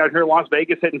summer league out here in Las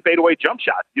Vegas hitting fadeaway jump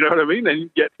shots. You know what I mean? And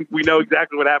yet we know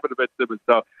exactly what happened to Ben Simmons.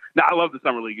 So, I love the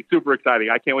summer league. It's super exciting.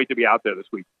 I can't wait to be out there this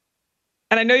week.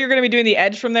 And I know you're going to be doing the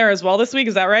Edge from there as well this week.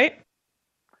 Is that right?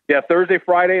 Yeah, Thursday,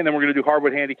 Friday, and then we're going to do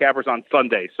Hardwood Handicappers on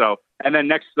Sunday. So, and then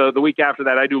next, the week after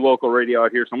that, I do local radio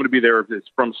out here. So I'm going to be there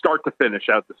from start to finish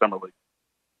out the summer league.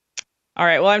 All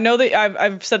right. Well, I know that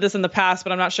I've said this in the past,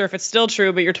 but I'm not sure if it's still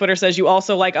true. But your Twitter says you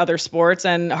also like other sports,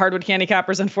 and Hardwood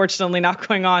Handicappers, unfortunately, not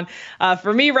going on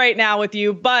for me right now with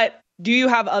you. But do you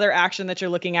have other action that you're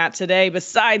looking at today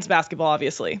besides basketball,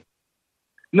 obviously?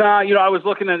 No, I was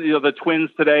looking at the Twins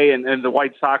today and the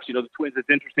White Sox. The Twins. It's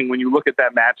interesting when you look at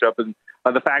that matchup and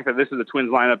the fact that this is the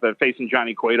Twins lineup that facing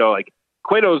Johnny Cueto. Like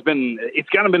Cueto's it's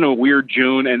kind of been a weird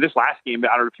June. And this last game,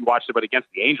 I don't know if you watched it, but against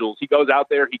the Angels, he goes out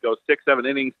there, he goes 6-7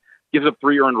 innings, gives up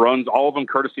 3 earned runs, all of them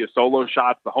courtesy of solo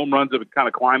shots. The home runs have been kind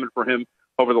of climbing for him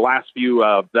over the last few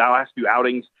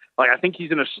outings. Like I think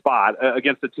he's in a spot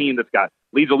against a team that's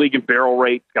leads the league in barrel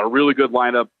rate, got a really good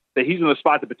lineup, that he's in the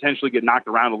spot to potentially get knocked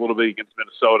around a little bit against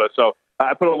Minnesota. So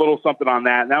I put a little something on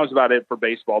that, and that was about it for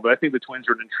baseball. But I think the Twins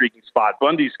are an intriguing spot.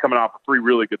 Bundy's coming off of 3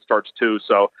 really good starts, too.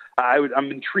 So I'm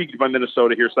intrigued by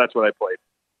Minnesota here, so that's what I played.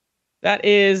 That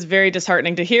is very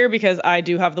disheartening to hear because I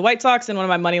do have the White Sox in one of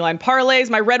my money line parlays,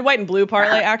 my red, white, and blue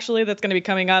parlay, actually, that's going to be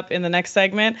coming up in the next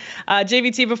segment.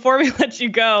 JVT, before we let you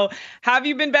go, have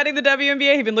you been betting the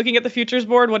WNBA? Have you been looking at the futures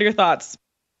board? What are your thoughts?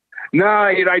 No,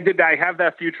 I did. I have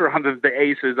that future on the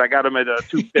Aces. I got them at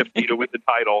 250 to win the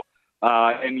title.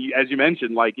 And as you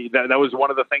mentioned, like that was one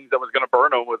of the things that was going to burn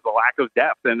them was the lack of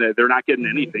depth, and they're not getting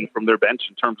anything from their bench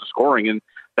in terms of scoring, and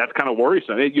that's kind of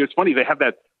worrisome. It's funny they have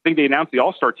that. I think they announced the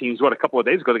All-Star teams a couple of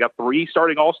days ago. They got 3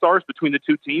 starting All-Stars between the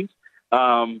 2 teams.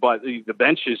 But the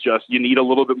bench is just, you need a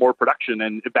little bit more production.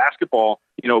 And in basketball,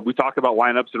 we talk about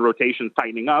lineups and rotations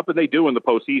tightening up, and they do in the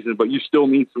postseason, but you still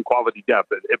need some quality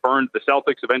depth. It burned the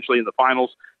Celtics eventually in the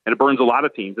finals, and it burns a lot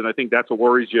of teams. And I think that's what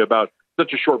worries you about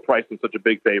such a short price and such a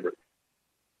big favorite.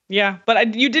 Yeah,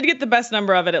 but you did get the best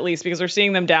number of it at least because we're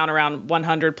seeing them down around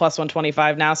 100 plus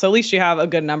 125 now. So at least you have a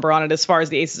good number on it as far as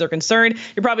the Aces are concerned.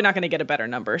 You're probably not going to get a better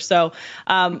number. So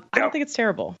I don't think it's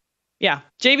terrible. Yeah.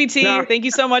 JVT, Thank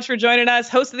you so much for joining us.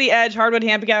 Host of The Edge, Hardwood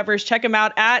Handicappers. Check him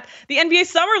out at the NBA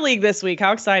Summer League this week.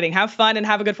 How exciting. Have fun and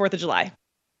have a good 4th of July.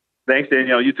 Thanks,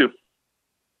 Danielle. You too.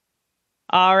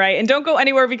 All right. And don't go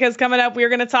anywhere because coming up, we're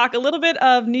going to talk a little bit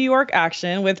of New York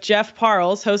action with Jeff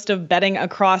Parles, host of Betting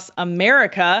Across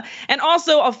America. And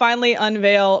also, I'll finally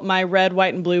unveil my red,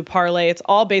 white, and blue parlay. It's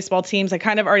all baseball teams. I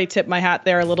kind of already tipped my hat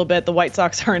there a little bit. The White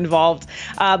Sox are involved.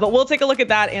 But we'll take a look at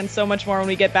that and so much more when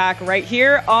we get back right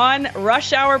here on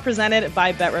Rush Hour presented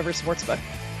by BetRivers Sportsbook.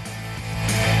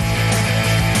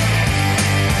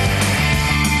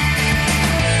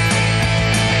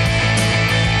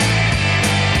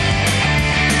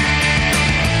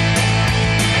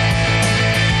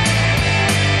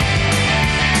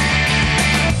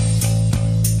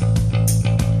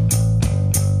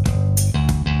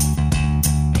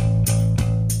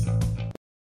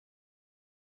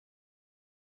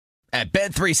 At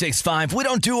Bet365, we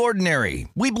don't do ordinary.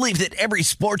 We believe that every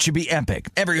sport should be epic.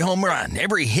 Every home run,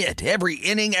 every hit, every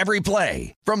inning, every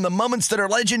play. From the moments that are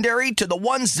legendary to the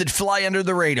ones that fly under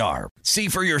the radar. See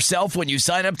for yourself when you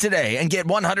sign up today and get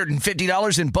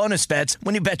 $150 in bonus bets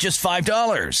when you bet just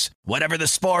 $5. Whatever the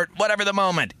sport, whatever the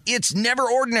moment, it's never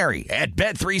ordinary at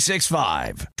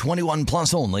Bet365. 21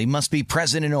 plus only. Must be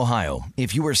present in Ohio.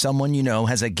 If you or someone you know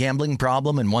has a gambling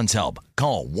problem and wants help,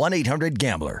 call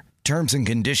 1-800-GAMBLER. Terms and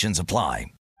conditions apply.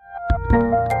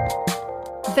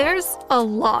 There's a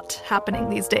lot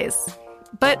happening these days,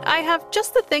 but I have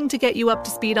just the thing to get you up to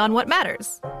speed on what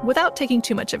matters without taking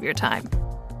too much of your time.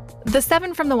 The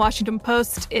 7 from the Washington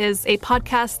Post is a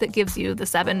podcast that gives you the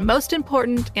 7 most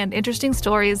important and interesting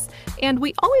stories, and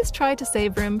we always try to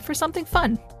save room for something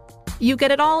fun. You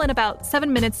get it all in about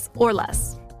 7 minutes or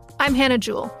less. I'm Hannah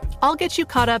Jewell. I'll get you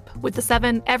caught up with the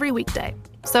 7 every weekday.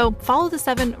 So follow the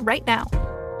 7 right now.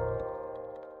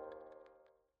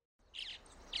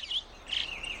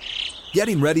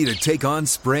 Getting ready to take on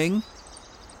spring?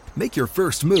 Make your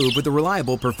first move with the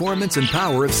reliable performance and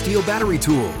power of Steel battery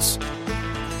tools.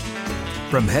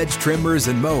 From hedge trimmers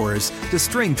and mowers to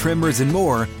string trimmers and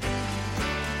more,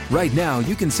 right now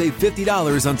you can save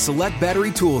 $50 on select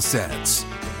battery tool sets.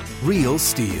 Real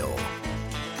Steel.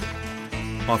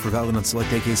 Offer valid on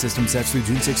select AK system sets through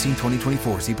June 16,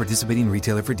 2024. See participating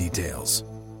retailer for details.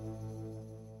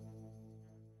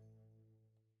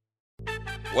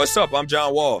 What's up? I'm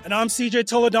John Wall. And I'm CJ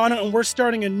Toledano, and we're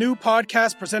starting a new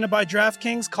podcast presented by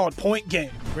DraftKings called Point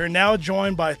Game. We're now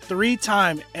joined by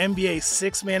 3-time NBA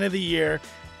Sixth Man of the Year,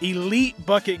 elite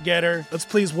bucket getter. Let's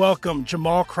please welcome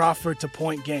Jamal Crawford to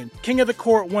Point Game. King of the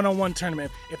Court one-on-one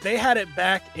tournament. If they had it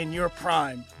back in your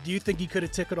prime, do you think you could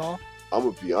have took it all? I'm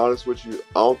going to be honest with you.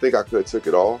 I don't think I could have took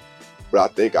it all, but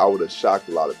I think I would have shocked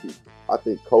a lot of people. I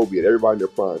think Kobe and everybody in their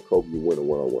prime, Kobe would win a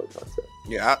one-on-one contest.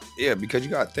 Yeah, because you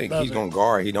got to think. He's going to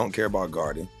guard. He don't care about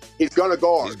guarding. He's going to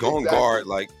guard. He's going to guard.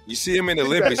 Like, you see him in the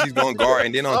Olympics, he's going to guard.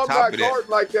 And then on top of that. I'm not guarding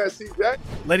like that, CJ.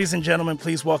 Ladies and gentlemen,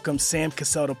 please welcome Sam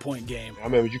Cassell to Point Game. I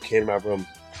remember you came out from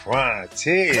prime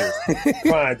 10.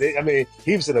 I mean,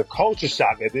 he was in a culture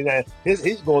shock. And then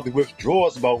he's going through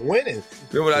withdrawals about winning.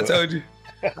 Remember what I told you?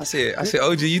 I said,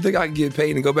 OG, you think I can get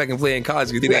paid and go back and play in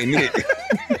college because it ain't it?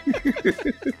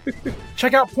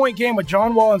 Check out Point Game with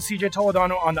John Wall and CJ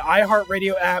Toledano on the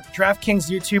iHeartRadio app, DraftKings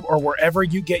YouTube, or wherever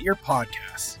you get your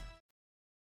podcasts.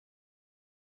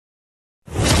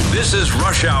 This is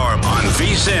Rush Hour on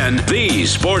VSiN, the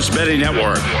Sports Betting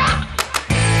Network.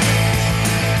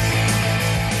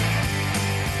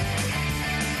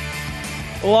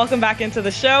 Welcome back into the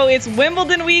show. It's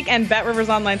Wimbledon week, and BetRivers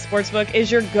Online Sportsbook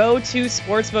is your go-to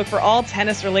sportsbook for all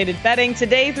tennis-related betting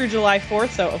today through July 4th.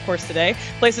 So, of course, today,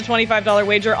 place a $25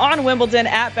 wager on Wimbledon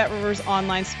at BetRivers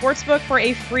Online Sportsbook for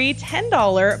a free $10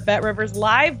 BetRivers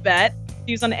live bet to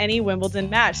use on any Wimbledon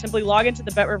match. Simply log into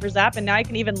the BetRivers app, and now you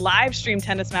can even live stream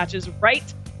tennis matches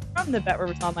right from the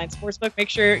BetRivers Online Sportsbook. Make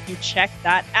sure you check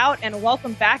that out. And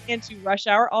welcome back into Rush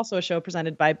Hour, also a show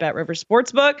presented by BetRivers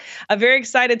Sportsbook. I'm very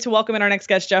excited to welcome in our next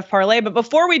guest, Jeff Parlay. But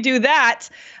before we do that,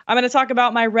 I'm going to talk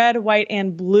about my red, white,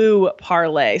 and blue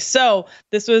parlay. So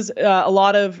this was a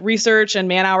lot of research and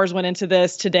man hours went into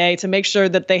this today to make sure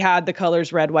that they had the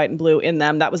colors red, white, and blue in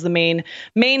them. That was the main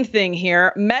thing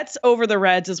here. Mets over the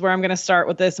Reds is where I'm going to start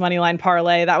with this money line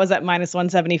parlay. That was at minus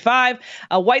 175.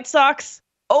 White Sox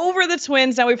over the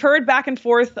Twins. Now, we've heard back and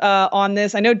forth on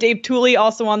this. I know Dave Tooley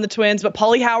also on the Twins, but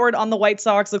Paulie Howard on the White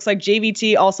Sox. Looks like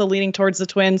JVT also leaning towards the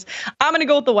Twins. I'm going to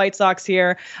go with the White Sox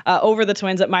here over the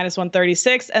Twins at minus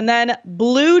 136. And then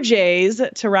Blue Jays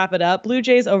to wrap it up. Blue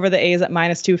Jays over the A's at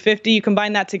minus 250. You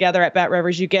combine that together at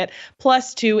BetRivers, you get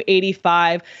plus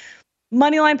 285.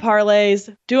 Moneyline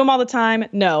parlays, do them all the time?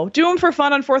 No. Do them for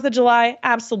fun on 4th of July?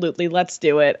 Absolutely. Let's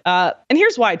do it. And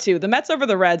here's why, too. The Mets over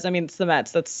the Reds. I mean, it's the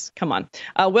Mets. Come on.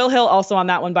 Will Hill also on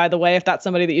that one, by the way, if that's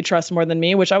somebody that you trust more than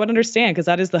me, which I would understand because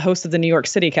that is the host of the New York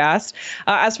City cast.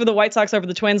 As for the White Sox over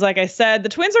the Twins, like I said, the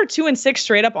Twins are 2-6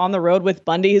 straight up on the road with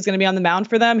Bundy, who's going to be on the mound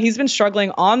for them. He's been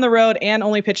struggling on the road and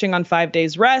only pitching on 5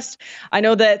 days rest. I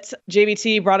know that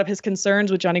JVT brought up his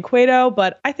concerns with Johnny Cueto,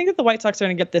 but I think that the White Sox are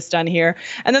going to get this done here.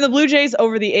 And then the Blue Jays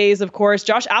over the A's, of course.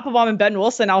 Josh Applebaum and Ben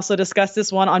Wilson also discussed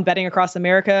this one on Betting Across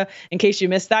America. In case you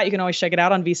missed that, you can always check it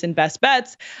out on VSiN Best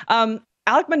Bets.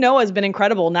 Alek Manoah has been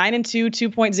incredible. 9-2,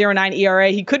 2.09 ERA.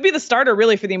 He could be the starter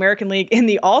really for the American League in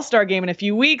the All-Star game in a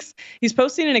few weeks. He's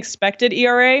posting an expected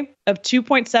ERA of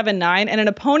 2.79 and an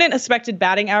opponent expected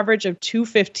batting average of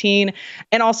 215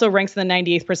 and also ranks in the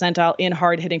 98th percentile in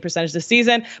hard hitting percentage this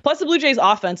season. Plus the Blue Jays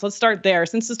offense, let's start there.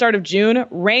 Since the start of June,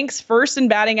 ranks first in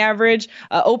batting average,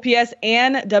 OPS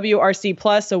and WRC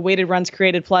plus, so weighted runs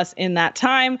created plus in that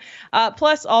time.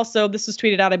 Plus also, this was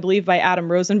tweeted out, I believe, by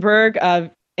Adam Rosenberg,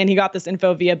 and he got this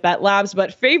info via Bet Labs,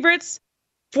 but favorites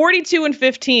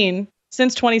 42-15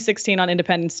 since 2016 on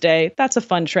Independence Day. That's a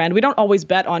fun trend. We don't always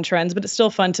bet on trends, but it's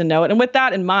still fun to note. And with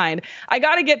that in mind, I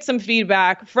got to get some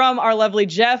feedback from our lovely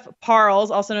Jeff Parles,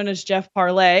 also known as Jeff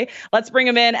Parlay. Let's bring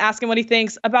him in, ask him what he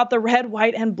thinks about the red,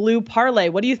 white, and blue parlay.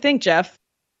 What do you think, Jeff?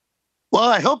 Well,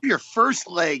 I hope your first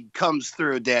leg comes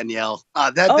through, Danielle.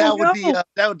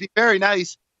 That would be very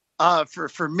nice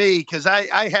for me because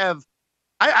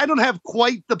I don't have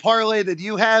quite the parlay that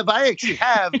you have. I actually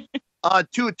have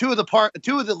two of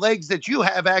the legs that you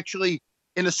have actually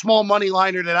in a small money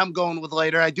liner that I'm going with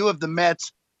later. I do have the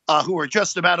Mets, who are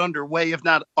just about underway, if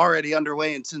not already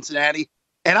underway in Cincinnati.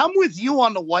 And I'm with you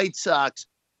on the White Sox.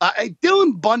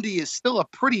 Dylan Bundy is still a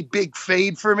pretty big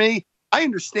fade for me. I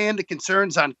understand the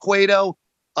concerns on Cueto,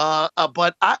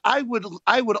 but I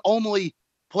would only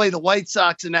play the White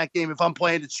Sox in that game if I'm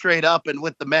playing it straight up. And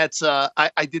with the Mets, I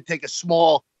did take a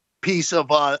small piece of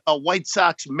a White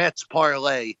Sox Mets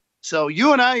parlay. So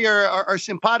you and I are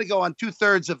simpatico on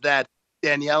 2/3 of that,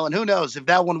 Danielle. And who knows if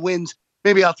that one wins,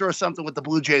 maybe I'll throw something with the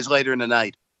Blue Jays later in the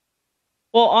night.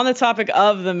 Well, on the topic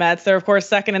of the Mets, they're, of course,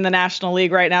 second in the National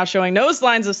League right now, showing no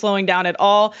signs of slowing down at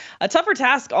all. A tougher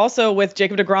task also with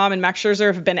Jacob deGrom and Max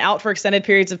Scherzer have been out for extended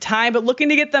periods of time, but looking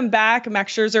to get them back.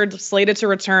 Max Scherzer slated to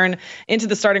return into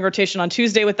the starting rotation on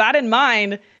Tuesday. With that in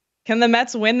mind, Can the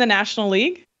Mets win the National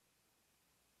League?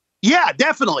 Yeah,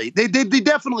 definitely. They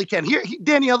definitely can. Here,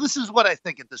 Danielle, this is what I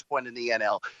think at this point in the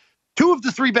NL. 2 of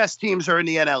the 3 best teams are in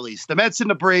the NL East. The Mets and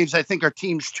the Braves, I think, are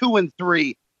teams 2 and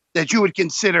 3 that you would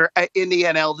consider in the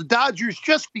NL. The Dodgers,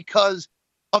 just because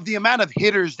of the amount of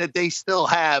hitters that they still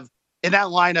have in that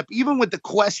lineup, even with the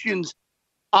questions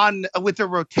with the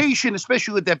rotation,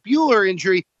 especially with that Buehler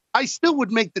injury, I still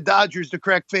would make the Dodgers the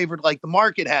correct favorite like the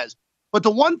market has. But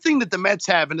the one thing that the Mets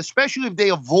have, and especially if they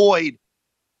avoid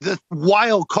the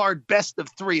wild card best of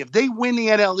 3, if they win the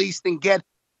NL East and get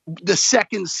the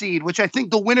 2nd seed, which I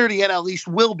think the winner of the NL East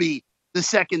will be the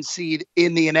 2nd seed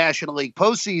in the National League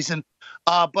postseason.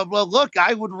 Look,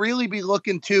 I would really be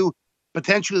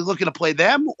potentially looking to play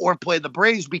them or play the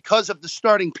Braves because of the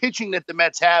starting pitching that the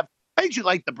Mets have. I actually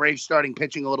like the Braves starting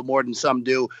pitching a little more than some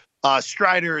do.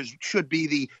 Strider should be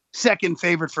the 2nd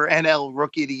favorite for NL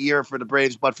Rookie of the Year for the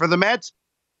Braves. But for the Mets,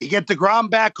 you get DeGrom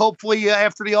back hopefully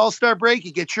after the All-Star break.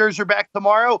 You get Scherzer back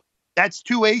tomorrow. That's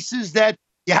 2 aces that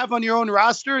you have on your own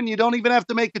roster, and you don't even have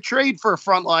to make a trade for a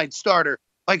frontline starter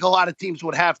like a lot of teams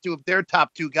would have to if their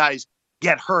top 2 guys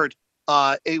get hurt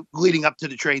leading up to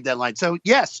the trade deadline. So,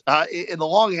 yes, in the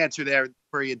long answer there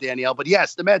for you, Danielle. But,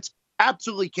 yes, the Mets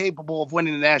absolutely capable of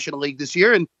winning the National League this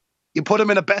year, and you put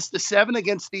them in a best of 7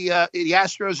 against the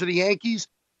Astros or the Yankees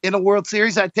in a World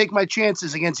Series. I'd take my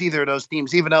chances against either of those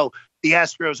teams, even though the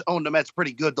Astros owned the Mets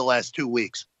pretty good the last 2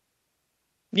 weeks.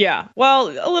 Yeah, well,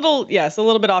 a little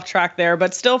bit off track there,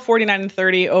 but still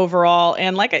 49-30 overall.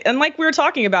 And like we were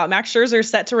talking about, Max Scherzer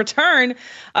set to return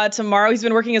tomorrow. He's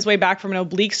been working his way back from an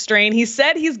oblique strain. He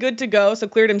said he's good to go, so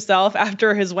cleared himself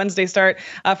after his Wednesday start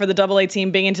for the AA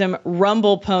team, Binghamton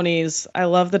Rumble Ponies. I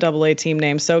love the AA team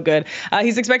name, so good.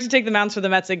 He's expected to take the mounds for the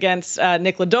Mets against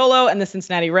Nick Lodolo and the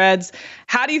Cincinnati Reds.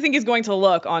 How do you think he's going to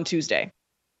look on Tuesday?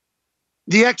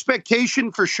 The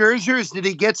expectation for Scherzer is that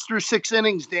he gets through 6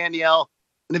 innings, Danielle.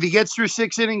 And if he gets through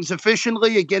 6 innings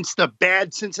efficiently against a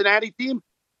bad Cincinnati team,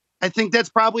 I think that's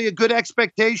probably a good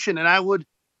expectation. And I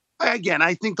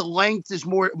think the length is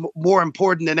more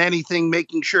important than anything,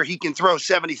 making sure he can throw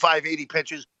 75, 80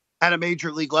 pitches at a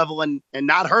major league level and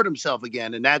not hurt himself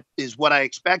again. And that is what I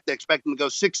expect. I expect him to go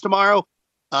 6 tomorrow.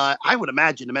 I would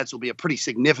imagine the Mets will be a pretty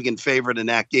significant favorite in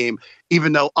that game,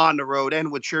 even though on the road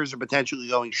and with Scherzer potentially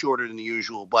going shorter than the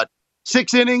usual. But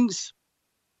 6 innings,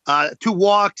 2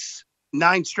 walks,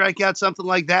 9 strikeouts, something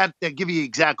like that. They'll give you the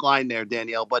exact line there,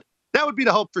 Danielle. But that would be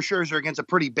the hope for Scherzer against a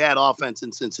pretty bad offense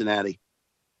in Cincinnati.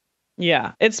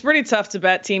 Yeah, it's pretty tough to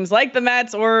bet teams like the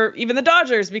Mets or even the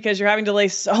Dodgers because you're having to lay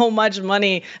so much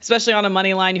money, especially on a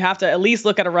money line. You have to at least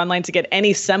look at a run line to get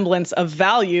any semblance of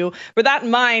value. With that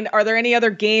in mind, are there any other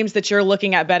games that you're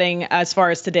looking at betting as far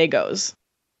as today goes?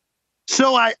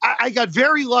 So I got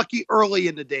very lucky early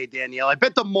in the day, Danielle. I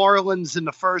bet the Marlins in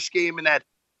the first game in that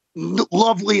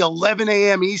lovely 11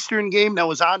 a.m. Eastern game that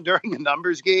was on during a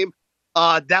numbers game.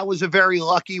 That was a very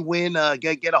lucky win.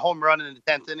 Get a home run in the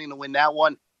 10th inning to win that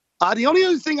one. The only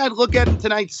other thing I'd look at in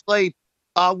tonight's slate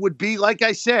would be, like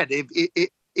I said,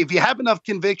 if you have enough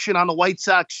conviction on the White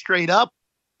Sox straight up,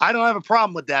 I don't have a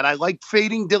problem with that. I like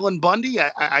fading Dylan Bundy.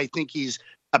 I think he's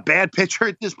a bad pitcher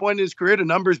at this point in his career. The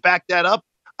numbers back that up.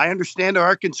 I understand there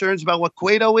are concerns about what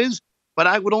Cueto is, but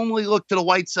I would only look to the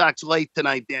White Sox late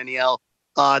tonight, Danielle.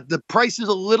 The price is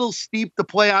a little steep to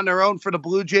play on their own for the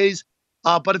Blue Jays.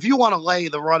 But if you want to lay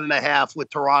the 1.5 with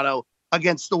Toronto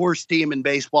against the worst team in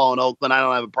baseball in Oakland, I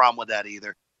don't have a problem with that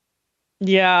either.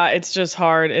 Yeah, it's just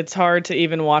hard. It's hard to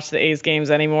even watch the A's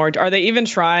games anymore. Are they even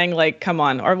trying? Like, come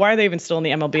on. Or why are they even still in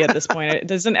the MLB at this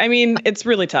point? It's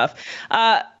really tough.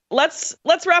 Let's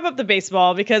wrap up the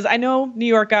baseball because I know, New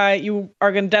York guy, you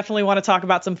are going to definitely want to talk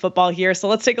about some football here. So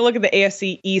let's take a look at the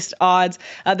AFC East odds.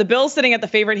 The Bills sitting at the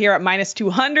favorite here at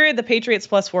 -200, the Patriots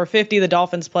 +450, the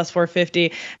Dolphins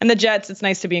 +450, and the Jets, it's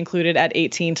nice to be included at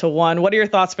 18-1. What are your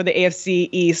thoughts for the AFC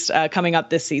East coming up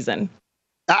this season?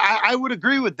 I would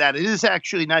agree with that. It is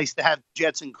actually nice to have the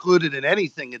Jets included in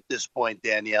anything at this point,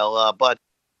 Danielle. But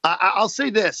I'll say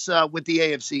this with the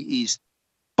AFC East.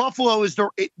 Buffalo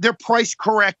they're priced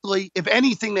correctly. If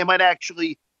anything, they might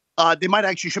actually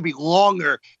should be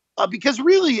longer because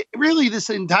really this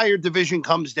entire division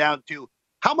comes down to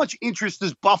how much interest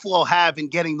does Buffalo have in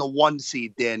getting the 1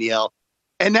 seed, Danielle,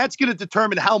 and that's going to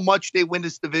determine how much they win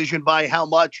this division by how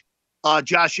much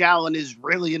Josh Allen is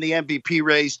really in the MVP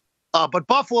race. But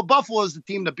Buffalo is the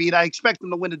team to beat. I expect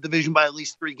them to win the division by at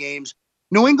least 3 games.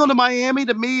 New England and Miami,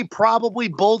 to me, probably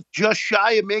both just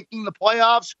shy of making the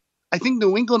playoffs. I think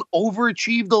New England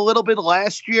overachieved a little bit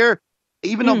last year,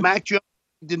 even though Mac Jones,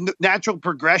 the natural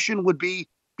progression would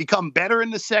become better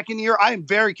in the second year. I am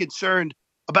very concerned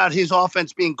about his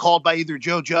offense being called by either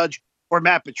Joe Judge or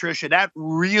Matt Patricia. That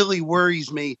really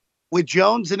worries me with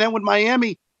Jones. And then with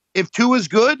Miami, if Tua's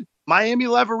good, Miami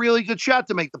will have a really good shot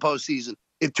to make the postseason.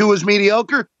 If Tua's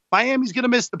mediocre, Miami's going to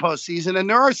miss the postseason. And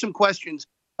there are some questions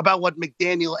about what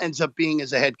McDaniel ends up being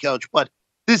as a head coach. But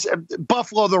this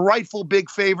Buffalo, the rightful big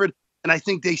favorite, and I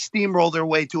think they steamroll their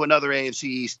way to another AFC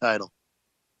East title.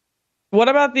 What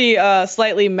about the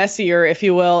slightly messier, if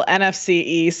you will, NFC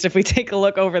East? If we take a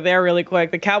look over there really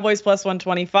quick, the Cowboys plus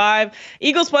 125,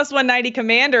 Eagles plus 190,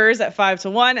 Commanders at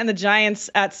 5-1, and the Giants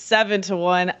at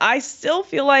 7-1. I still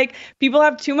feel like people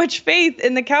have too much faith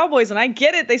in the Cowboys, and I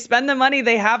get it. They spend the money,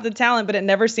 they have the talent, but it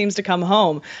never seems to come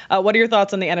home. What are your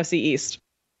thoughts on the NFC East?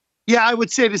 Yeah, I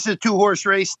would say this is a two-horse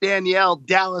race. Danielle,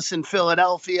 Dallas, and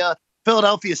Philadelphia.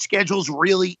 Philadelphia's schedule's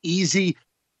really easy.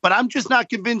 But I'm just not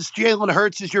convinced Jalen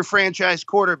Hurts is your franchise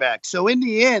quarterback. So in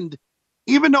the end,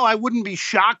 even though I wouldn't be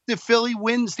shocked if Philly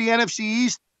wins the NFC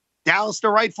East, Dallas the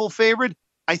rightful favorite,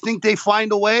 I think they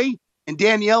find a way. And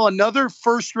Danielle, another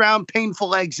first-round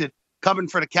painful exit coming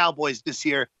for the Cowboys this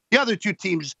year. The other two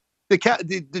teams,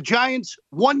 the Giants,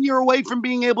 1 year away from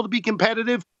being able to be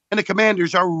competitive, and the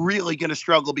Commanders are really going to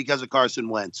struggle because of Carson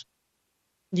Wentz.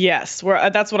 Yes,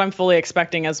 that's what I'm fully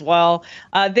expecting as well.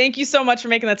 Thank you so much for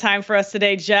making the time for us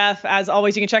today, Jeff. As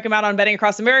always, you can check him out on Betting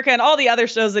Across America and all the other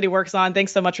shows that he works on.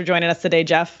 Thanks so much for joining us today,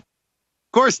 Jeff.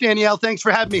 Of course, Danielle. Thanks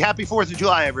for having me. Happy 4th of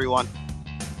July, everyone.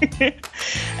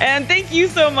 And thank you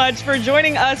so much for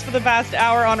joining us for the past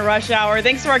hour on Rush Hour.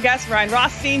 Thanks to our guests, Ryan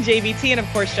Rothstein, JVT, and of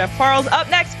course, Jeff Parles. Up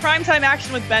next, Primetime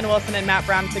Action with Ben Wilson and Matt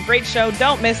Brown. It's a great show.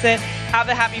 Don't miss it. Have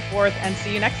a happy 4th and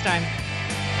see you next time.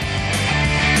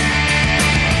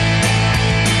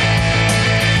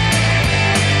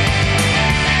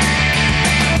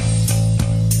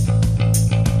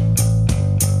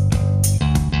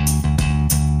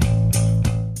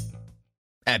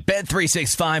 At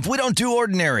Bet365, we don't do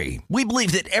ordinary. We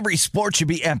believe that every sport should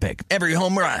be epic. Every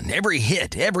home run, every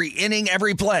hit, every inning,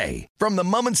 every play. From the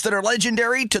moments that are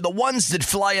legendary to the ones that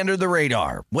fly under the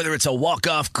radar. Whether it's a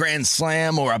walk-off grand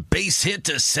slam or a base hit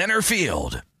to center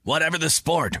field. Whatever the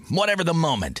sport, whatever the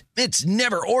moment. It's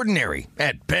never ordinary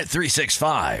at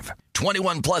Bet365.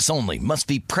 21 plus only. Must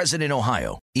be present in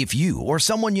Ohio. If you or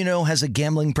someone you know has a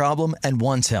gambling problem and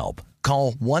wants help,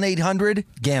 call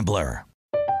 1-800-GAMBLER.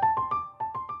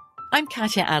 I'm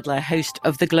Katya Adler, host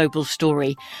of The Global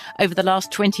Story. Over the last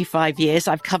 25 years,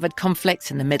 I've covered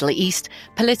conflicts in the Middle East,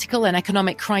 political and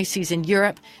economic crises in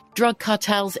Europe, drug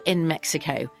cartels in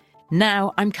Mexico.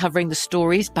 Now I'm covering the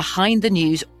stories behind the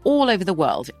news all over the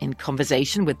world in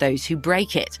conversation with those who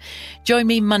break it. Join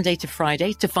me Monday to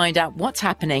Friday to find out what's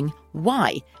happening,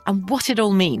 why, and what it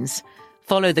all means.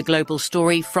 Follow The Global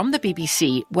Story from the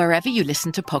BBC wherever you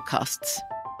listen to podcasts.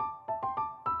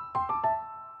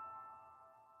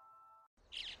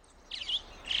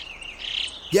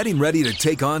 Getting ready to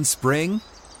take on spring?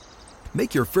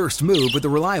 Make your first move with the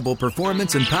reliable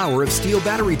performance and power of Steel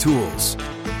battery tools.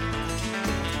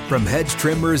 From hedge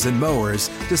trimmers and mowers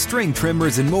to string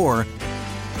trimmers and more,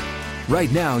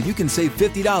 right now you can save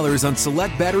 $50 on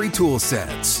select battery tool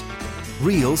sets.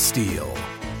 Real Steel.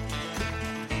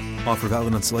 Offer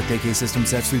valid on select AK system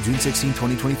sets through June 16,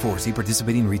 2024. See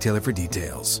participating retailer for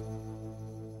details.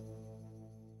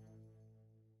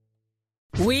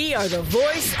 We are the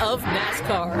voice of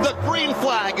NASCAR. The green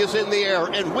flag is in the air,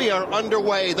 and we are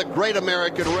underway. The Great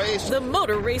American Race. The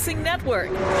Motor Racing Network.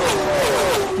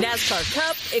 NASCAR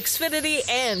Cup, Xfinity,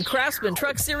 and Craftsman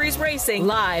Truck Series Racing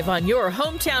live on your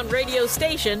hometown radio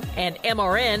station and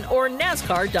MRN or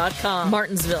NASCAR.com.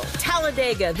 Martinsville,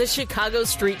 Talladega, the Chicago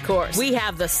Street Course. We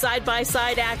have the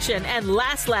side-by-side action and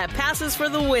last lap passes for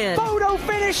the win. Photo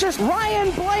finishes.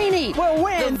 Ryan Blaney will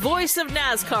win. The voice of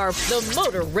NASCAR, the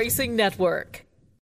Motor Racing Network.